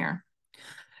room in here.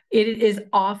 It is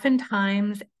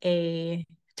oftentimes a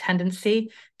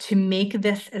tendency to make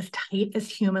this as tight as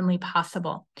humanly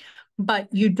possible, but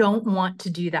you don't want to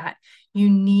do that.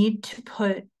 You need to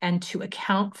put and to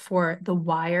account for the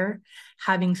wire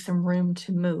having some room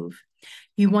to move.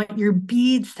 You want your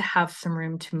beads to have some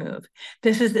room to move.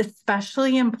 This is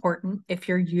especially important if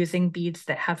you're using beads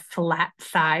that have flat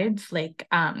sides, like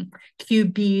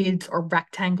cube beads or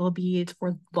rectangle beads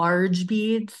or large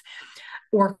beads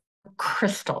or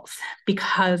crystals,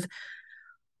 because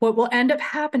what will end up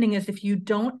happening is if you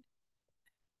don't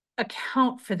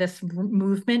account for this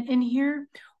movement in here,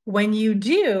 when you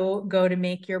do go to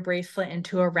make your bracelet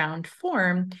into a round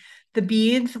form, the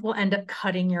beads will end up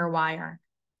cutting your wire.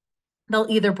 They'll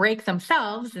either break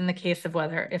themselves in the case of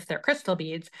if they're crystal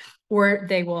beads, or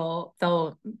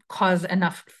they'll cause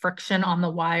enough friction on the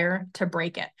wire to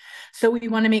break it. So we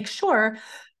want to make sure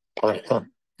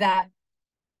that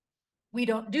we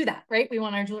don't do that, right? We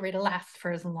want our jewelry to last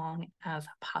for as long as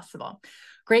possible.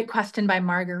 Great question by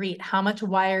Marguerite. How much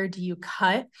wire do you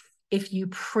cut if you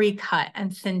pre-cut?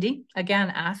 And Cindy, again,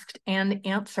 asked and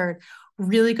answered.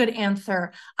 Really good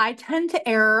answer. I tend to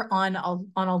err on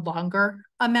a longer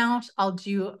amount. I'll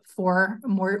do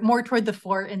more toward the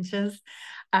 4 inches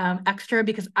extra,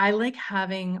 because I like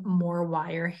having more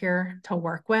wire here to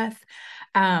work with.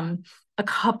 A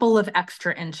couple of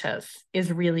extra inches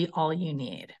is really all you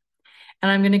need. And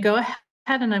I'm going to go ahead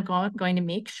and I'm going to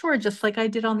make sure, just like I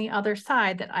did on the other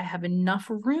side, that I have enough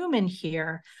room in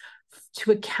here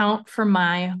to account for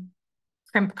my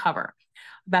crimp cover.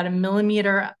 About 1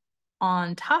 millimeter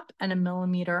on top and 1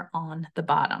 millimeter on the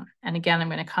bottom. And again, I'm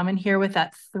going to come in here with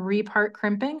that 3-part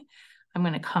crimping. I'm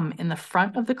going to come in the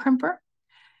front of the crimper,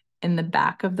 in the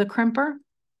back of the crimper,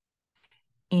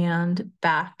 and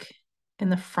back in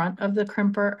the front of the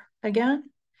crimper again,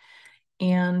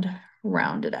 and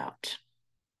round it out.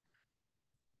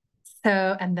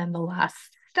 So, and then the last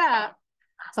step,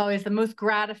 it's always the most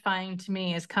gratifying to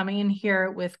me, is coming in here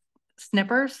with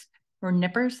snippers or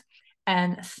nippers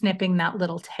and snipping that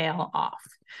little tail off.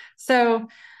 So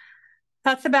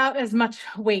that's about as much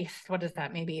waste. What is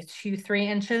that? Maybe 2-3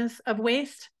 inches of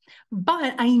waste.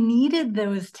 But I needed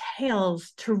those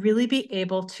tails to really be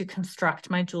able to construct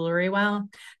my jewelry well.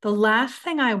 The last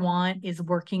thing I want is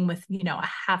working with, a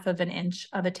 1/2 inch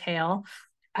of a tail,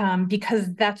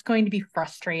 because that's going to be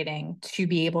frustrating to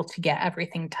be able to get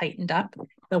everything tightened up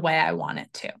the way I want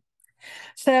it to.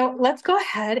 So let's go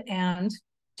ahead and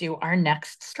do our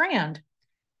next strand.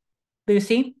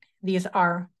 Lucy, these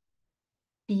are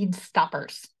bead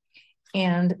stoppers.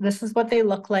 And this is what they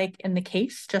look like in the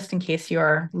case, just in case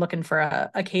you're looking for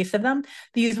a case of them.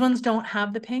 These ones don't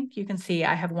have the pink. You can see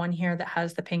I have one here that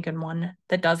has the pink and one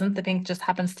that doesn't. The pink just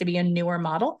happens to be a newer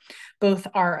model. Both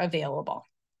are available.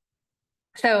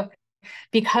 So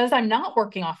because I'm not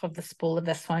working off of the spool of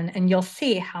this one, and you'll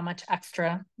see how much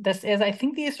extra this is. I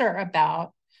think these are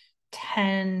about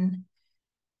 10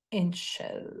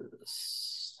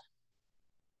 inches.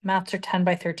 Mats are 10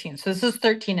 by 13. So this is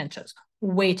 13 inches.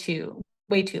 Way too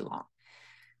long.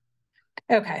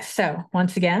 Okay, so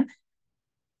once again,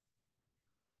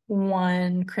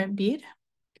 1 crimp bead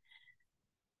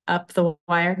up the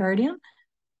wire guardian,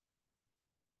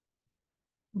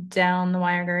 down the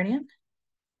wire guardian.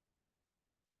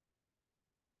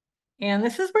 And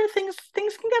this is where things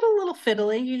can get a little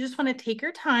fiddly. You just want to take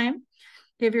your time,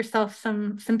 give yourself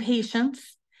some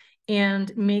patience,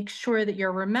 and make sure that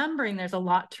you're remembering. There's a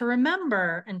lot to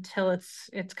remember until it's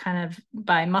kind of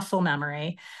by muscle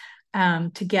memory,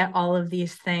 to get all of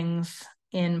these things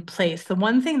in place. The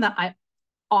one thing that I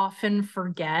often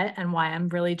forget, and why I'm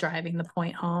really driving the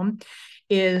point home,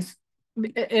 is,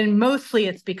 and mostly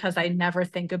it's because I never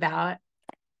think about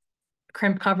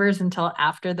crimp covers until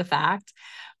after the fact,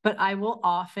 but I will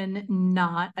often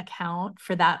not account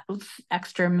for that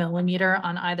extra millimeter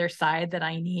on either side that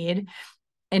I need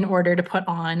in order to put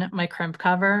on my crimp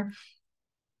cover.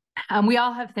 We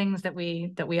all have things that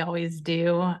we always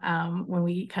do when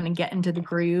we kind of get into the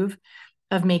groove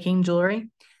of making jewelry.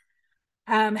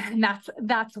 And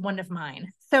that's one of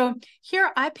mine. So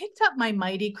here I picked up my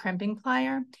Mighty crimping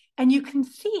plier, and you can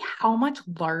see how much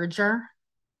larger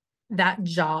that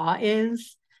jaw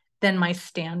is than my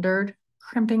standard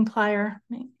crimping plier.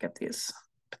 Let me get these,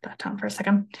 put that down for a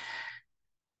second.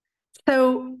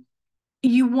 So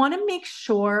you want to make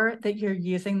sure that you're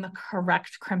using the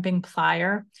correct crimping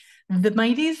plier. The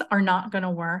Mighties are not going to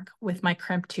work with my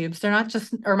crimp tubes. They're not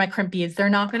just, or my crimp beads. They're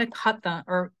not going to cut them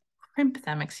or crimp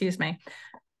them, excuse me,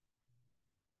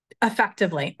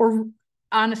 effectively or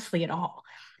honestly at all.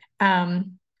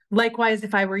 Likewise,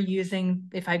 if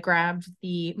I grabbed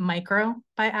the micro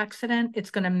by accident, it's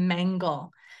going to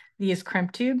mangle these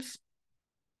crimp tubes.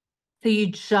 So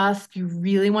you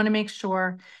really want to make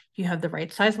sure you have the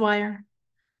right size wire,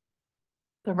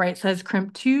 the right size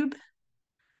crimp tube,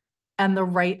 and the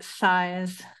right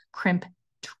size crimp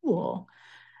tool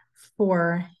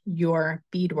for your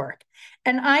beadwork.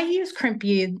 And I use crimp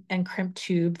bead and crimp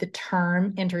tube, the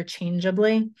term,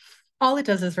 interchangeably. All it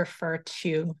does is refer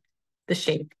to the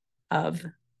shape of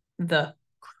the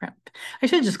crimp. I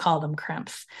should just call them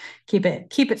crimps. Keep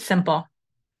it simple.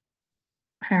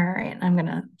 All right, I'm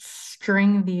gonna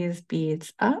string these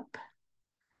beads up.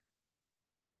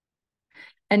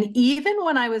 And even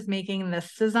when I was making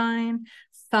this design,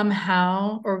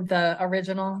 somehow, or the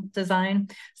original design,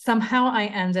 somehow I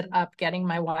ended up getting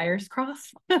my wires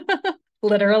crossed,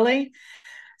 literally.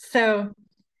 So,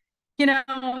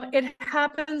 it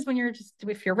happens when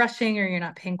if you're rushing or you're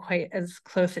not paying quite as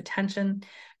close attention,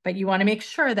 but you want to make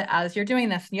sure that as you're doing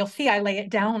this, and you'll see I lay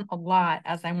it down a lot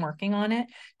as I'm working on it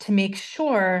to make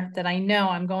sure that I know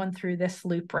I'm going through this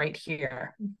loop right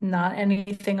here, not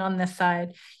anything on this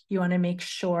side. You want to make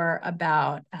sure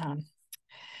about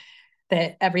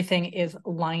that everything is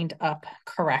lined up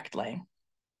correctly.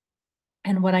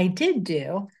 And what I did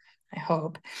do, I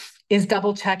hope, is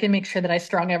double check and make sure that I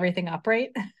strung everything up right.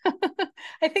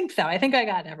 I think so. I think I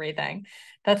got everything.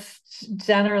 That's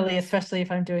generally, especially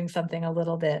if I'm doing something a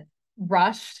little bit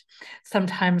rushed,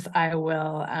 sometimes I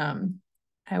will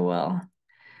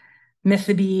miss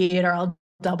a bead or I'll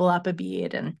double up a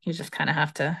bead, and you just kind of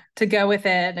have to go with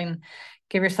it and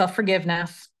give yourself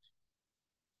forgiveness.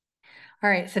 All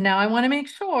right, so now I want to make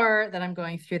sure that I'm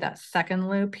going through that second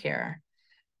loop here.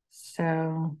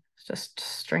 So just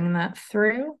string that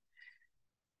through,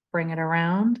 bring it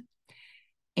around,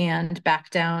 and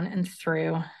back down and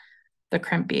through the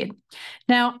crimp bead.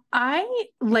 Now, I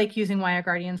like using wire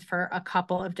guardians for a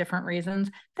couple of different reasons.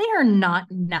 They are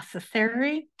not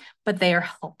necessary, but they are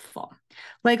helpful.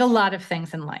 Like a lot of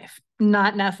things in life,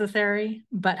 not necessary,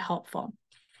 but helpful.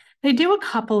 They do a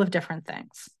couple of different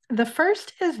things. The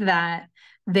first is that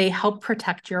they help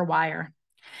protect your wire,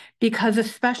 because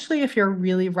especially if you're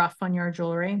really rough on your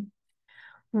jewelry,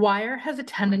 wire has a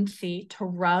tendency to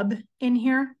rub in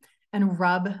here and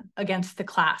rub against the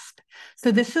clasp.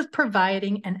 So this is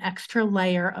providing an extra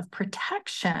layer of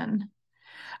protection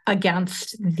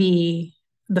against the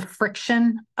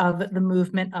friction of the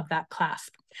movement of that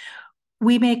clasp.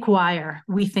 We make wire.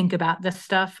 We think about this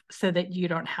stuff so that you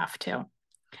don't have to.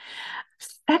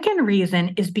 Second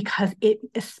reason is because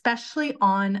especially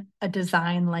on a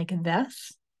design like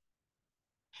this,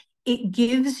 it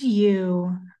gives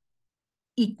you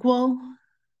equal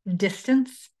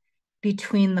distance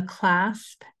between the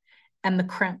clasp and the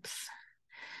crimps.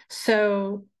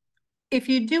 So if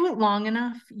you do it long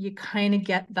enough, you kind of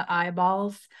get the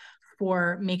eyeballs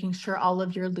for making sure all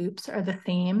of your loops are the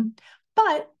same.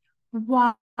 But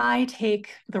why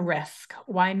take the risk?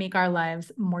 Why make our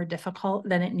lives more difficult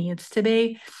than it needs to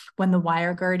be when the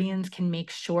wire guardians can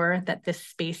make sure that this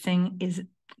spacing is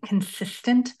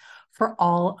consistent for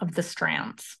all of the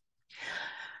strands?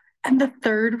 And the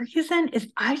third reason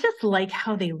is I just like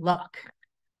how they look.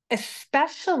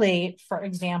 Especially, for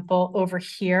example, over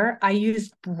here, I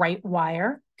used bright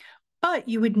wire, but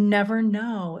you would never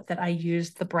know that I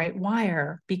used the bright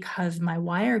wire because my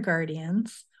wire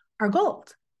guardians are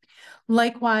gold.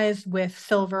 Likewise with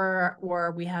silver,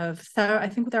 or we have, so I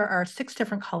think there are 6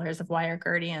 different colors of wire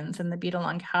guardians in the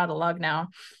Beadalon catalog now.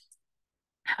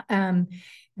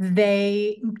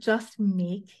 They just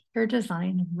make your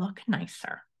design look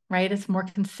nicer, right? It's more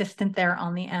consistent there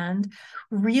on the end.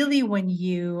 Really, when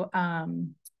you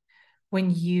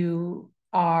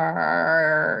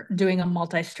are doing a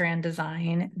multi-strand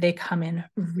design, they come in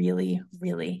really,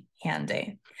 really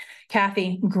handy.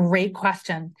 Kathy, great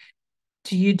question.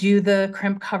 Do you do the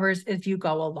crimp covers as you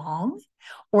go along,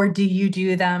 or do you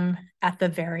do them at the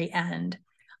very end?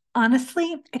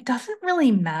 Honestly, it doesn't really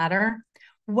matter.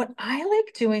 What I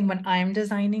like doing when I'm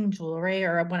designing jewelry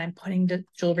or when I'm putting the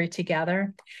jewelry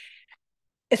together,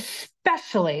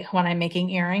 especially when I'm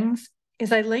making earrings,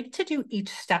 is I like to do each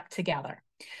step together.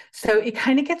 So it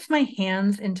kind of gets my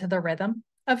hands into the rhythm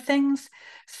of things.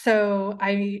 So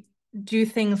I do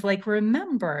things like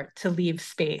remember to leave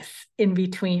space in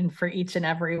between for each and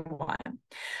every one.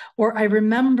 Or I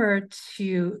remember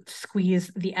to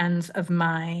squeeze the ends of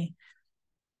my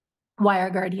wire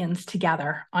guardians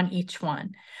together on each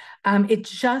one.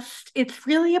 It's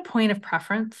really a point of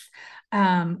preference.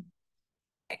 And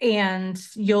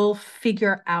you'll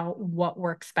figure out what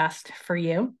works best for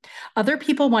you. Other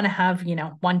people want to have,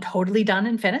 one totally done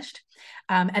and finished.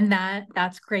 And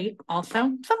that's great also.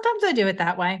 Sometimes I do it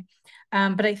that way.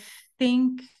 But I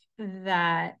think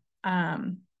that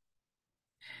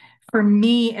for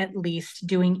me, at least,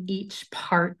 doing each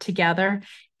part together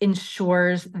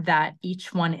ensures that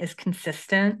each one is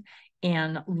consistent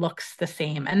and looks the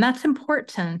same. And that's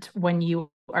important when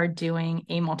you are doing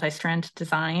a multi-strand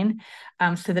design,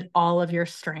 so that all of your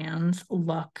strands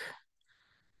look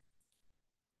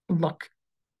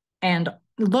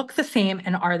the same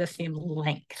and are the same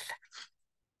length.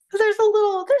 There's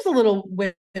a little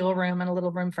wiggle room and a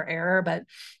little room for error, but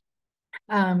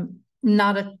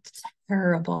not a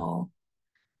terrible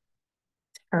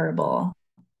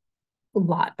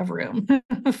lot of room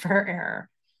for error.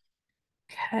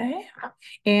 Okay.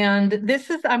 And this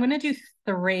is, I'm going to do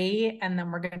 3, and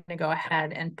then we're going to go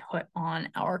ahead and put on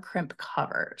our crimp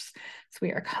covers. So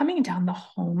we are coming down the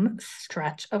home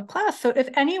stretch of class. So if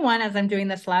anyone, as I'm doing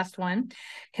this last one,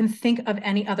 can think of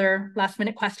any other last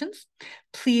minute questions,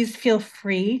 please feel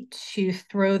free to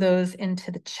throw those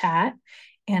into the chat,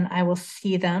 and I will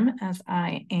see them as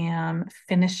I am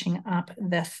finishing up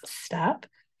this step.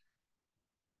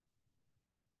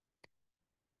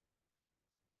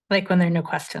 Like when there are no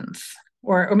questions,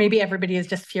 or maybe everybody is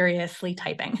just furiously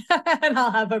typing and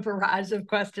I'll have a barrage of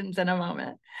questions in a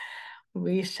moment.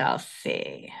 We shall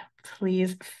see.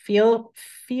 Please feel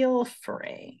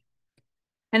free.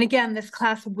 And again, this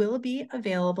class will be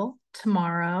available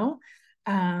tomorrow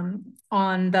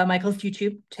on the Michael's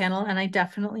YouTube channel, and I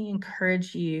definitely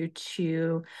encourage you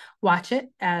to watch it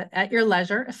at your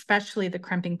leisure, especially the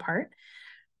crimping part.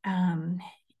 And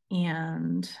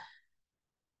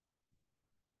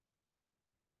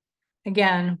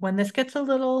again, when this gets a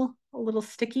little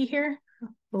sticky here,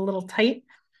 a little tight,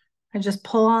 I just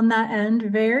pull on that end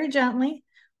very gently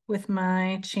with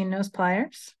my chain nose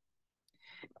pliers.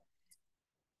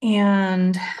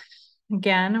 And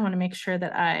again, I want to make sure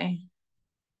that I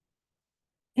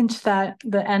pinch the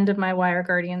end of my wire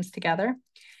guardians together.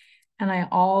 And I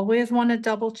always want to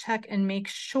double check and make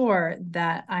sure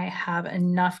that I have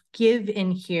enough give in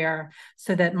here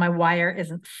so that my wire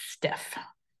isn't stiff.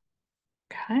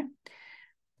 Okay.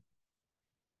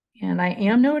 And I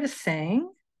am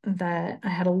noticing that I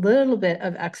had a little bit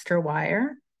of extra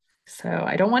wire. So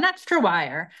I don't want extra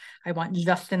wire. I want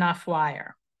just enough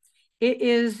wire.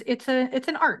 It's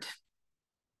an art.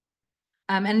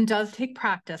 And it does take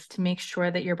practice to make sure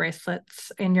that your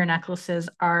bracelets and your necklaces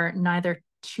are neither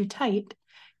too tight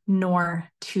nor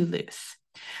too loose.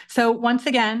 So once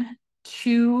again,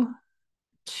 two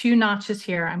notches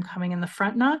here. I'm coming in the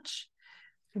front notch.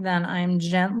 Then I'm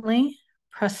gently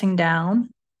pressing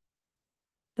down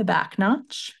the back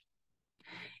notch.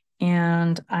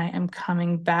 And I am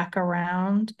coming back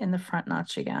around in the front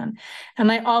notch again.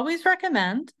 And I always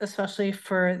recommend, especially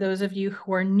for those of you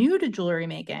who are new to jewelry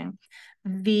making,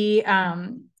 the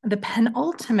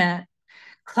penultimate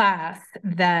class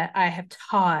that I have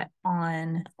taught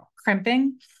on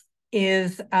crimping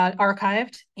is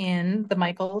archived in the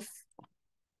Michael's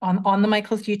on the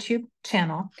Michael's YouTube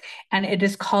channel, and it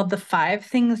is called The 5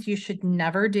 Things You Should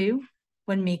Never Do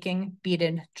When Making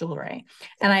Beaded Jewelry.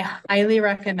 And I highly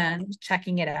recommend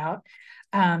checking it out.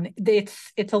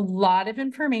 It's a lot of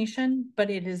information, but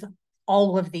it is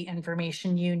all of the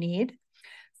information you need.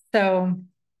 So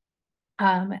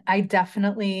I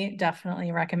definitely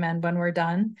recommend when we're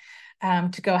done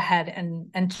to go ahead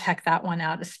and check that one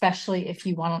out, especially if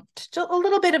you want a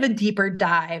little bit of a deeper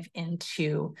dive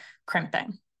into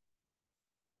crimping.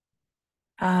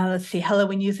 Let's see. Hello,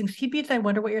 when using seed beads, I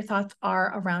wonder what your thoughts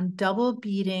are around double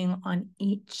beading on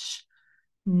each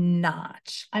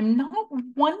notch. I'm not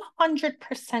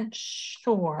 100%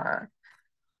 sure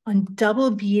on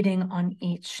double beading on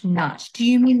each notch. Do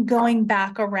you mean going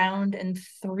back around and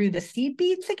through the seed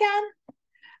beads again?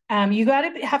 You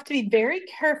have to be very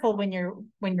careful when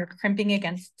you're crimping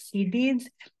against seed beads.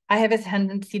 I have a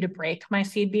tendency to break my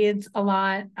seed beads a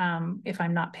lot if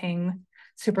I'm not paying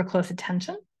super close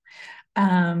attention.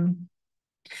 DM,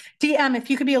 if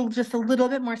you could be just a little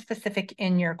bit more specific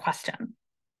in your question.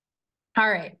 All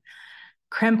right.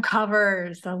 Crimp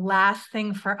covers, the last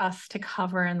thing for us to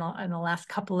cover in the last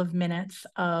couple of minutes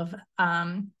of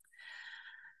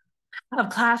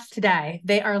class today.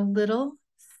 They are little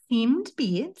seamed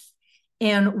beads.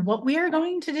 And what we are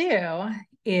going to do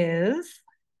is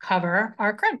cover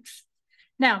our crimps.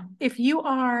 Now, if you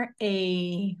are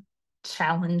a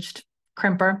challenged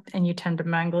crimper and you tend to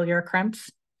mangle your crimps,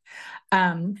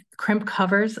 crimp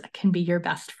covers can be your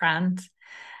best friend.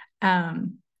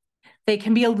 They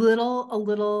can be a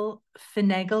little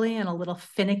finagly and a little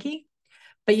finicky,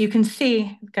 but you can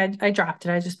see, I dropped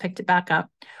it, I just picked it back up.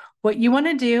 What you want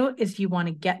to do is you want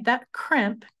to get that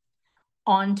crimp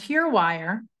onto your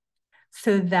wire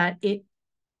so that it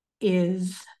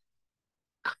is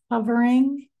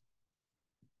covering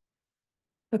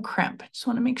the crimp. I just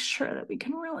want to make sure that we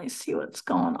can really see what's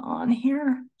going on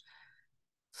here.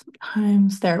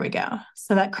 Sometimes, there we go.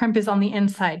 So that crimp is on the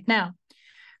inside. Now,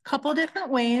 a couple different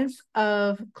ways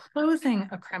of closing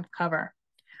a crimp cover.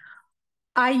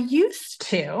 I used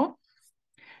to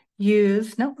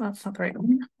use, nope, that's not the right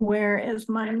one. Where is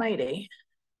my mighty?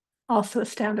 Also a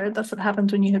standard. That's what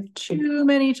happens when you have too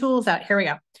many tools out. Here we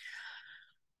go.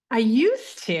 I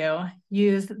used to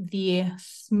use the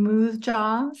smooth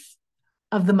jaws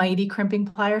of the mighty crimping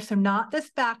plier. So not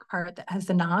this back part that has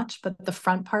the notch, but the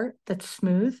front part that's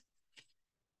smooth.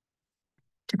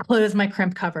 to close my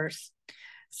crimp covers.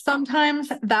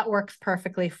 Sometimes that works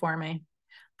perfectly for me.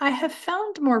 I have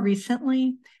found more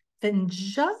recently that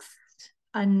just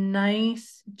a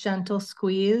nice gentle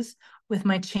squeeze with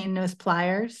my chain nose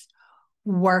pliers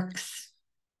works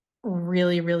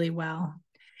really, really well.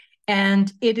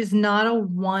 And it is not a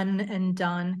one and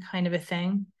done kind of a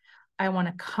thing. I want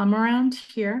to come around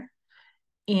here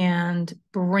and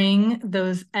bring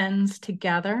those ends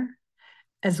together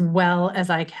as well as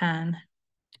I can.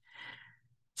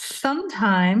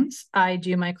 Sometimes I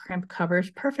do my crimp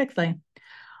covers perfectly.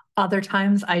 Other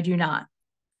times I do not.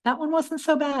 That one wasn't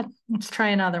so bad. Let's try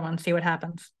another one, see what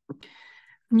happens.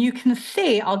 You can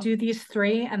see, I'll do these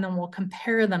three and then we'll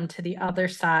compare them to the other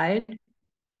side.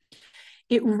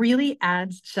 It really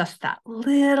adds just that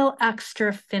little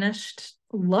extra finished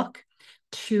look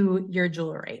to your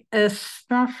jewelry,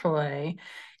 especially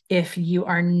if you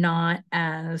are not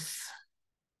as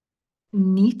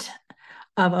neat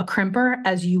of a crimper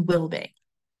as you will be.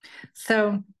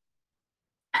 So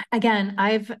again,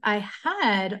 I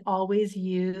had always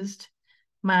used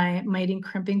my miting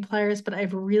crimping pliers, but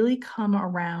I've really come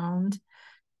around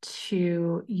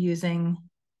to using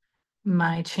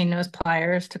my chain nose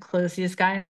pliers to close these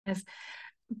guys.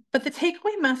 But the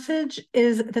takeaway message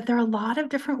is that there are a lot of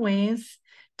different ways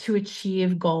to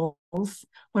achieve goals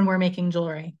when we're making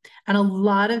jewelry, and a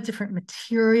lot of different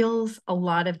materials, a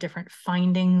lot of different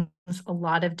findings, a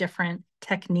lot of different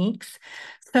techniques.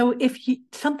 So if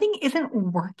something isn't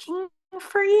working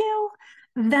for you,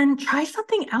 then try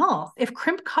something else. If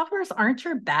crimp covers aren't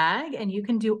your bag and you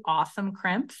can do awesome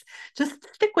crimps, just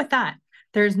stick with that.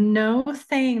 There's no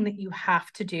saying that you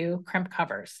have to do crimp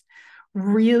covers.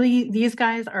 Really, these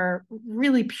guys are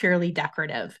really purely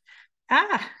decorative.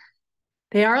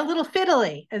 They are a little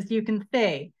fiddly, as you can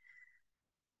see.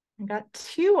 I got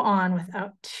two on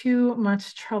without too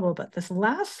much trouble, but this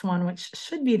last one, which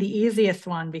should be the easiest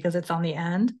one because it's on the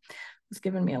end, is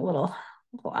giving me a little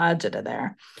agita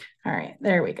there. All right,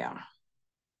 there we go.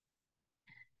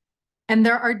 And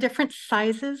there are different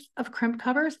sizes of crimp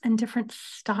covers and different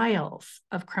styles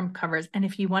of crimp covers. And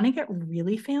if you want to get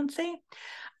really fancy,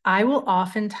 I will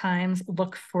oftentimes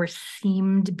look for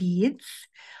seamed beads,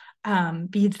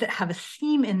 beads that have a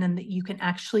seam in them that you can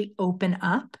actually open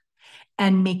up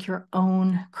and make your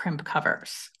own crimp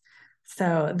covers.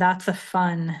 So that's a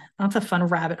fun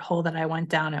rabbit hole that I went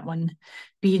down at one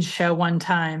bead show one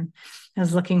time. I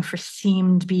was looking for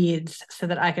seamed beads so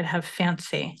that I could have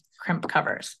fancy crimp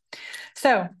covers.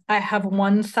 So I have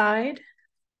one side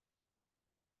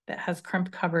that has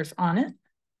crimp covers on it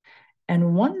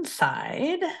and one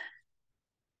side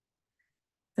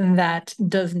that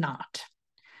does not.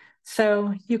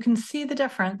 So you can see the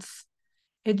difference.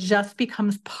 It just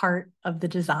becomes part of the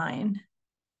design.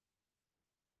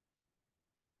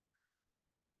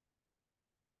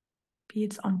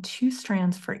 Beads on 2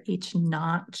 strands for each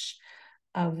notch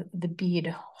of the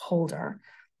bead holder,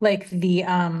 like the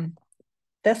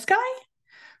this guy.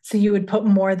 So you would put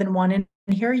more than one in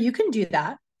here. You can do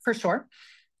that for sure.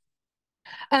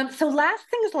 So last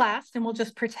things last, and we'll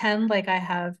just pretend like I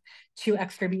have 2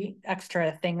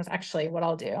 extra things. Actually, what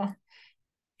I'll do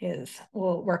is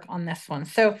we'll work on this one.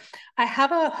 So I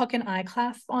have a hook and eye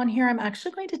clasp on here. I'm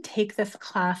actually going to take this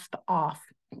clasp off.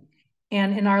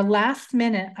 And in our last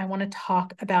minute, I want to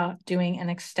talk about doing an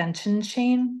extension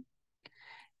chain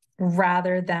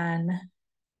rather than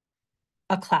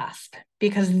a clasp,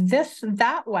 because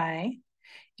that way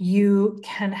you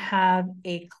can have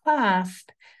a clasp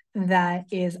that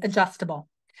is adjustable.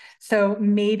 So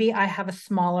maybe I have a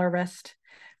smaller wrist.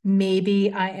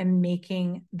 Maybe I am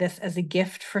making this as a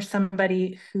gift for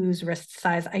somebody whose wrist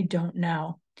size I don't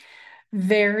know.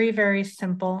 Very, very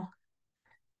simple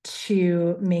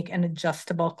to make an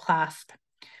adjustable clasp.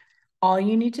 All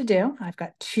you need to do, I've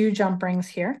got 2 jump rings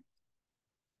here.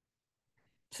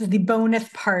 This is the bonus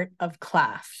part of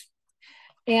clasp.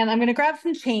 And I'm going to grab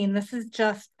some chain. This is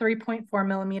just 3.4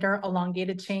 millimeter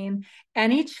elongated chain.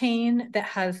 Any chain that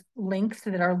has links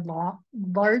that are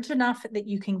large enough that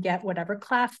you can get whatever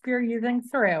clasp you're using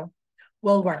through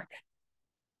will work.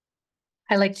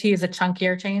 I like to use a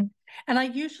chunkier chain, and I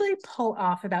usually pull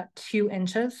off about 2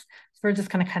 inches. So we're just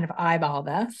going to kind of eyeball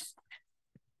this.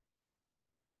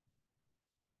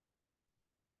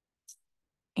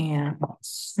 And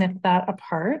snip that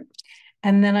apart.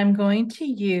 And then I'm going to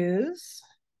use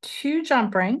 2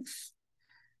 jump rings.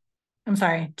 I'm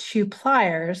sorry, 2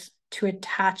 pliers to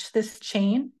attach this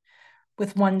chain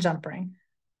with 1 jump ring.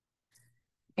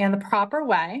 And the proper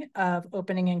way of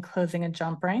opening and closing a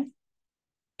jump ring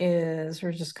is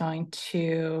we're just going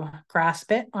to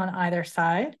grasp it on either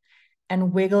side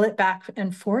and wiggle it back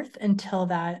and forth until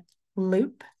that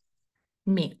loop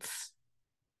meets.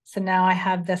 So now I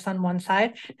have this on one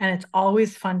side, and it's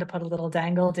always fun to put a little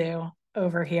dangle do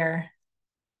over here.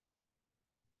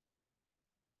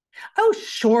 Oh,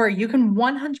 sure. You can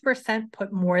 100%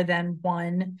 put more than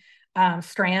one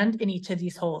strand in each of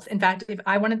these holes. In fact, if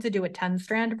I wanted to do a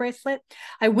 10-strand bracelet,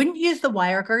 I wouldn't use the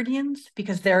wire guardians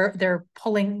because they're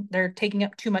taking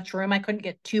up too much room. I couldn't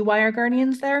get 2 wire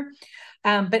guardians there.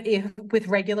 But if with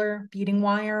regular beading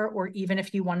wire, or even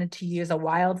if you wanted to use a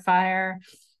wildfire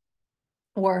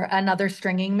or another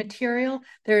stringing material,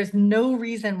 there's no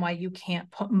reason why you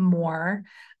can't put more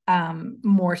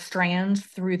strands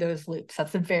through those loops.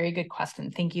 That's a very good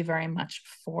question. Thank you very much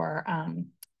for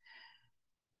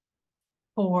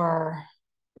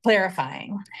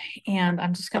clarifying. And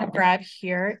I'm just going to grab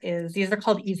here these are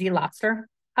called easy lobster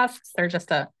clasps. They're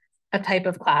just a type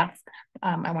of clasp.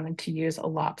 I wanted to use a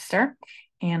lobster,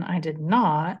 and I did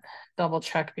not double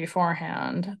check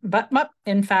beforehand, but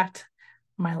in fact,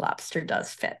 my lobster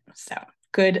does fit. So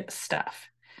good stuff.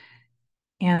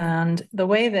 And the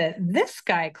way that this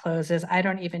guy closes, I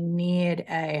don't even need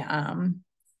a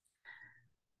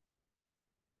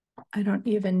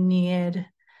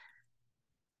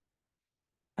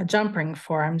jump ring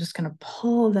for. I'm just going to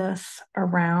pull this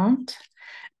around.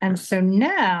 And so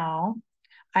now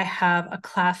I have a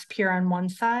clasp here on one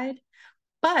side,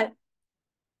 but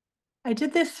I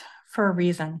did this for a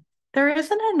reason. There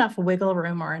isn't enough wiggle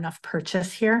room or enough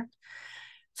purchase here.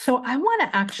 So I want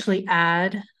to actually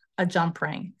add a jump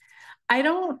ring. I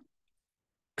don't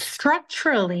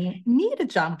structurally need a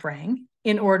jump ring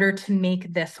in order to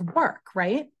make this work,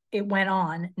 right? It went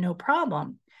on, no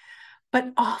problem.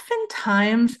 But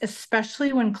oftentimes,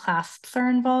 especially when clasps are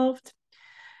involved,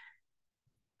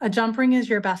 a jump ring is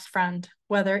your best friend,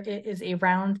 whether it is a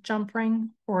round jump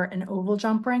ring or an oval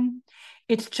jump ring.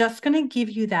 It's just going to give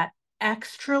you that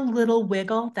extra little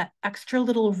wiggle, that extra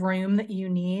little room that you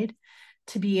need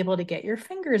to be able to get your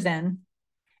fingers in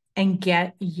and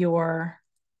get your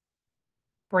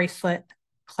bracelet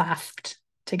clasped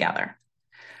together.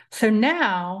 So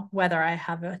now, whether I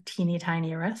have a teeny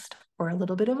tiny wrist or a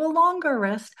little bit of a longer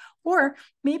wrist, or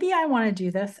maybe I want to do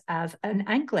this as an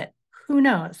anklet, who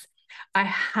knows? I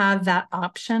have that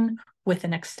option with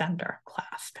an extender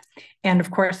clasp. And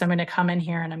of course, I'm going to come in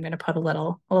here and I'm going to put a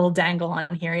little dangle on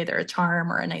here, either a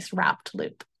charm or a nice wrapped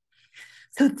loop.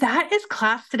 So that is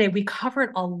class today. We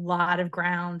covered a lot of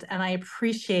ground, and I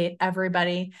appreciate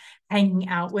everybody hanging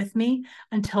out with me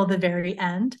until the very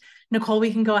end. Nicole,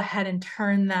 we can go ahead and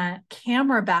turn that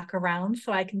camera back around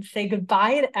so I can say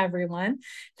goodbye to everyone.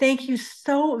 Thank you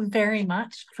so very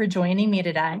much for joining me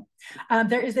today.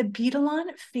 There is a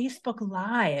Beadalon Facebook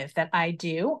Live that I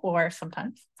do, or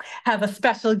sometimes have a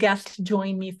special guest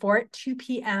join me for at 2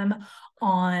 p.m.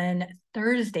 on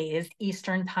Thursdays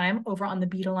Eastern Time over on the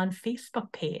Beadalon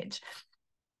Facebook page.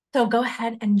 So go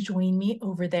ahead and join me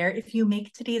over there. If you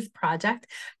make today's project,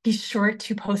 be sure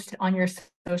to post it on your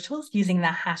socials using the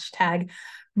hashtag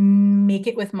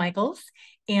 #MakeItWithMichaels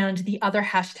and the other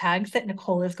hashtags that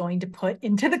Nicole is going to put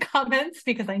into the comments,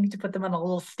 because I need to put them on a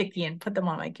little sticky and put them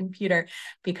on my computer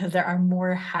because there are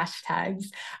more hashtags.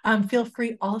 Feel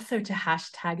free also to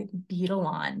hashtag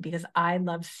Beadalon because I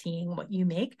love seeing what you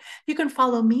make. You can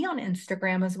follow me on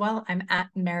Instagram as well. I'm at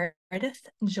Meredith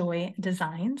Joy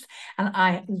Designs, and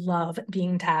I love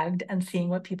being tagged and seeing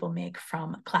what people make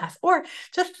from class, or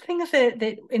just things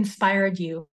that inspired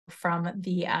you from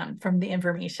the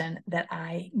information that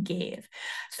I gave.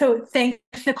 So thanks,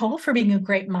 Nicole, for being a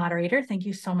great moderator. Thank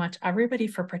you so much, everybody,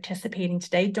 for participating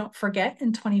today. Don't forget,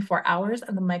 in 24 hours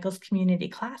on the Michaels Community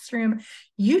Classroom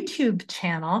YouTube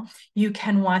channel, you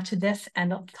can watch this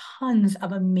and tons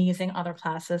of amazing other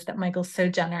classes that Michael so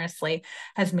generously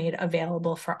has made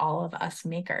available for all of us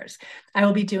makers. I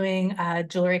will be doing a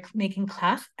jewelry making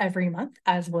class every month,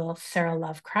 as will Sarah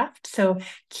Lovecraft. So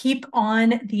keep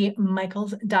on the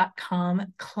michaels.com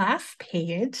class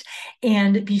page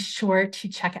and be sure to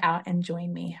check out and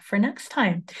join me for next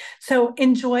time. So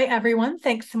enjoy, everyone.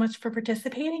 Thanks so much for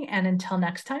participating. And until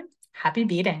next time, happy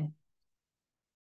beading.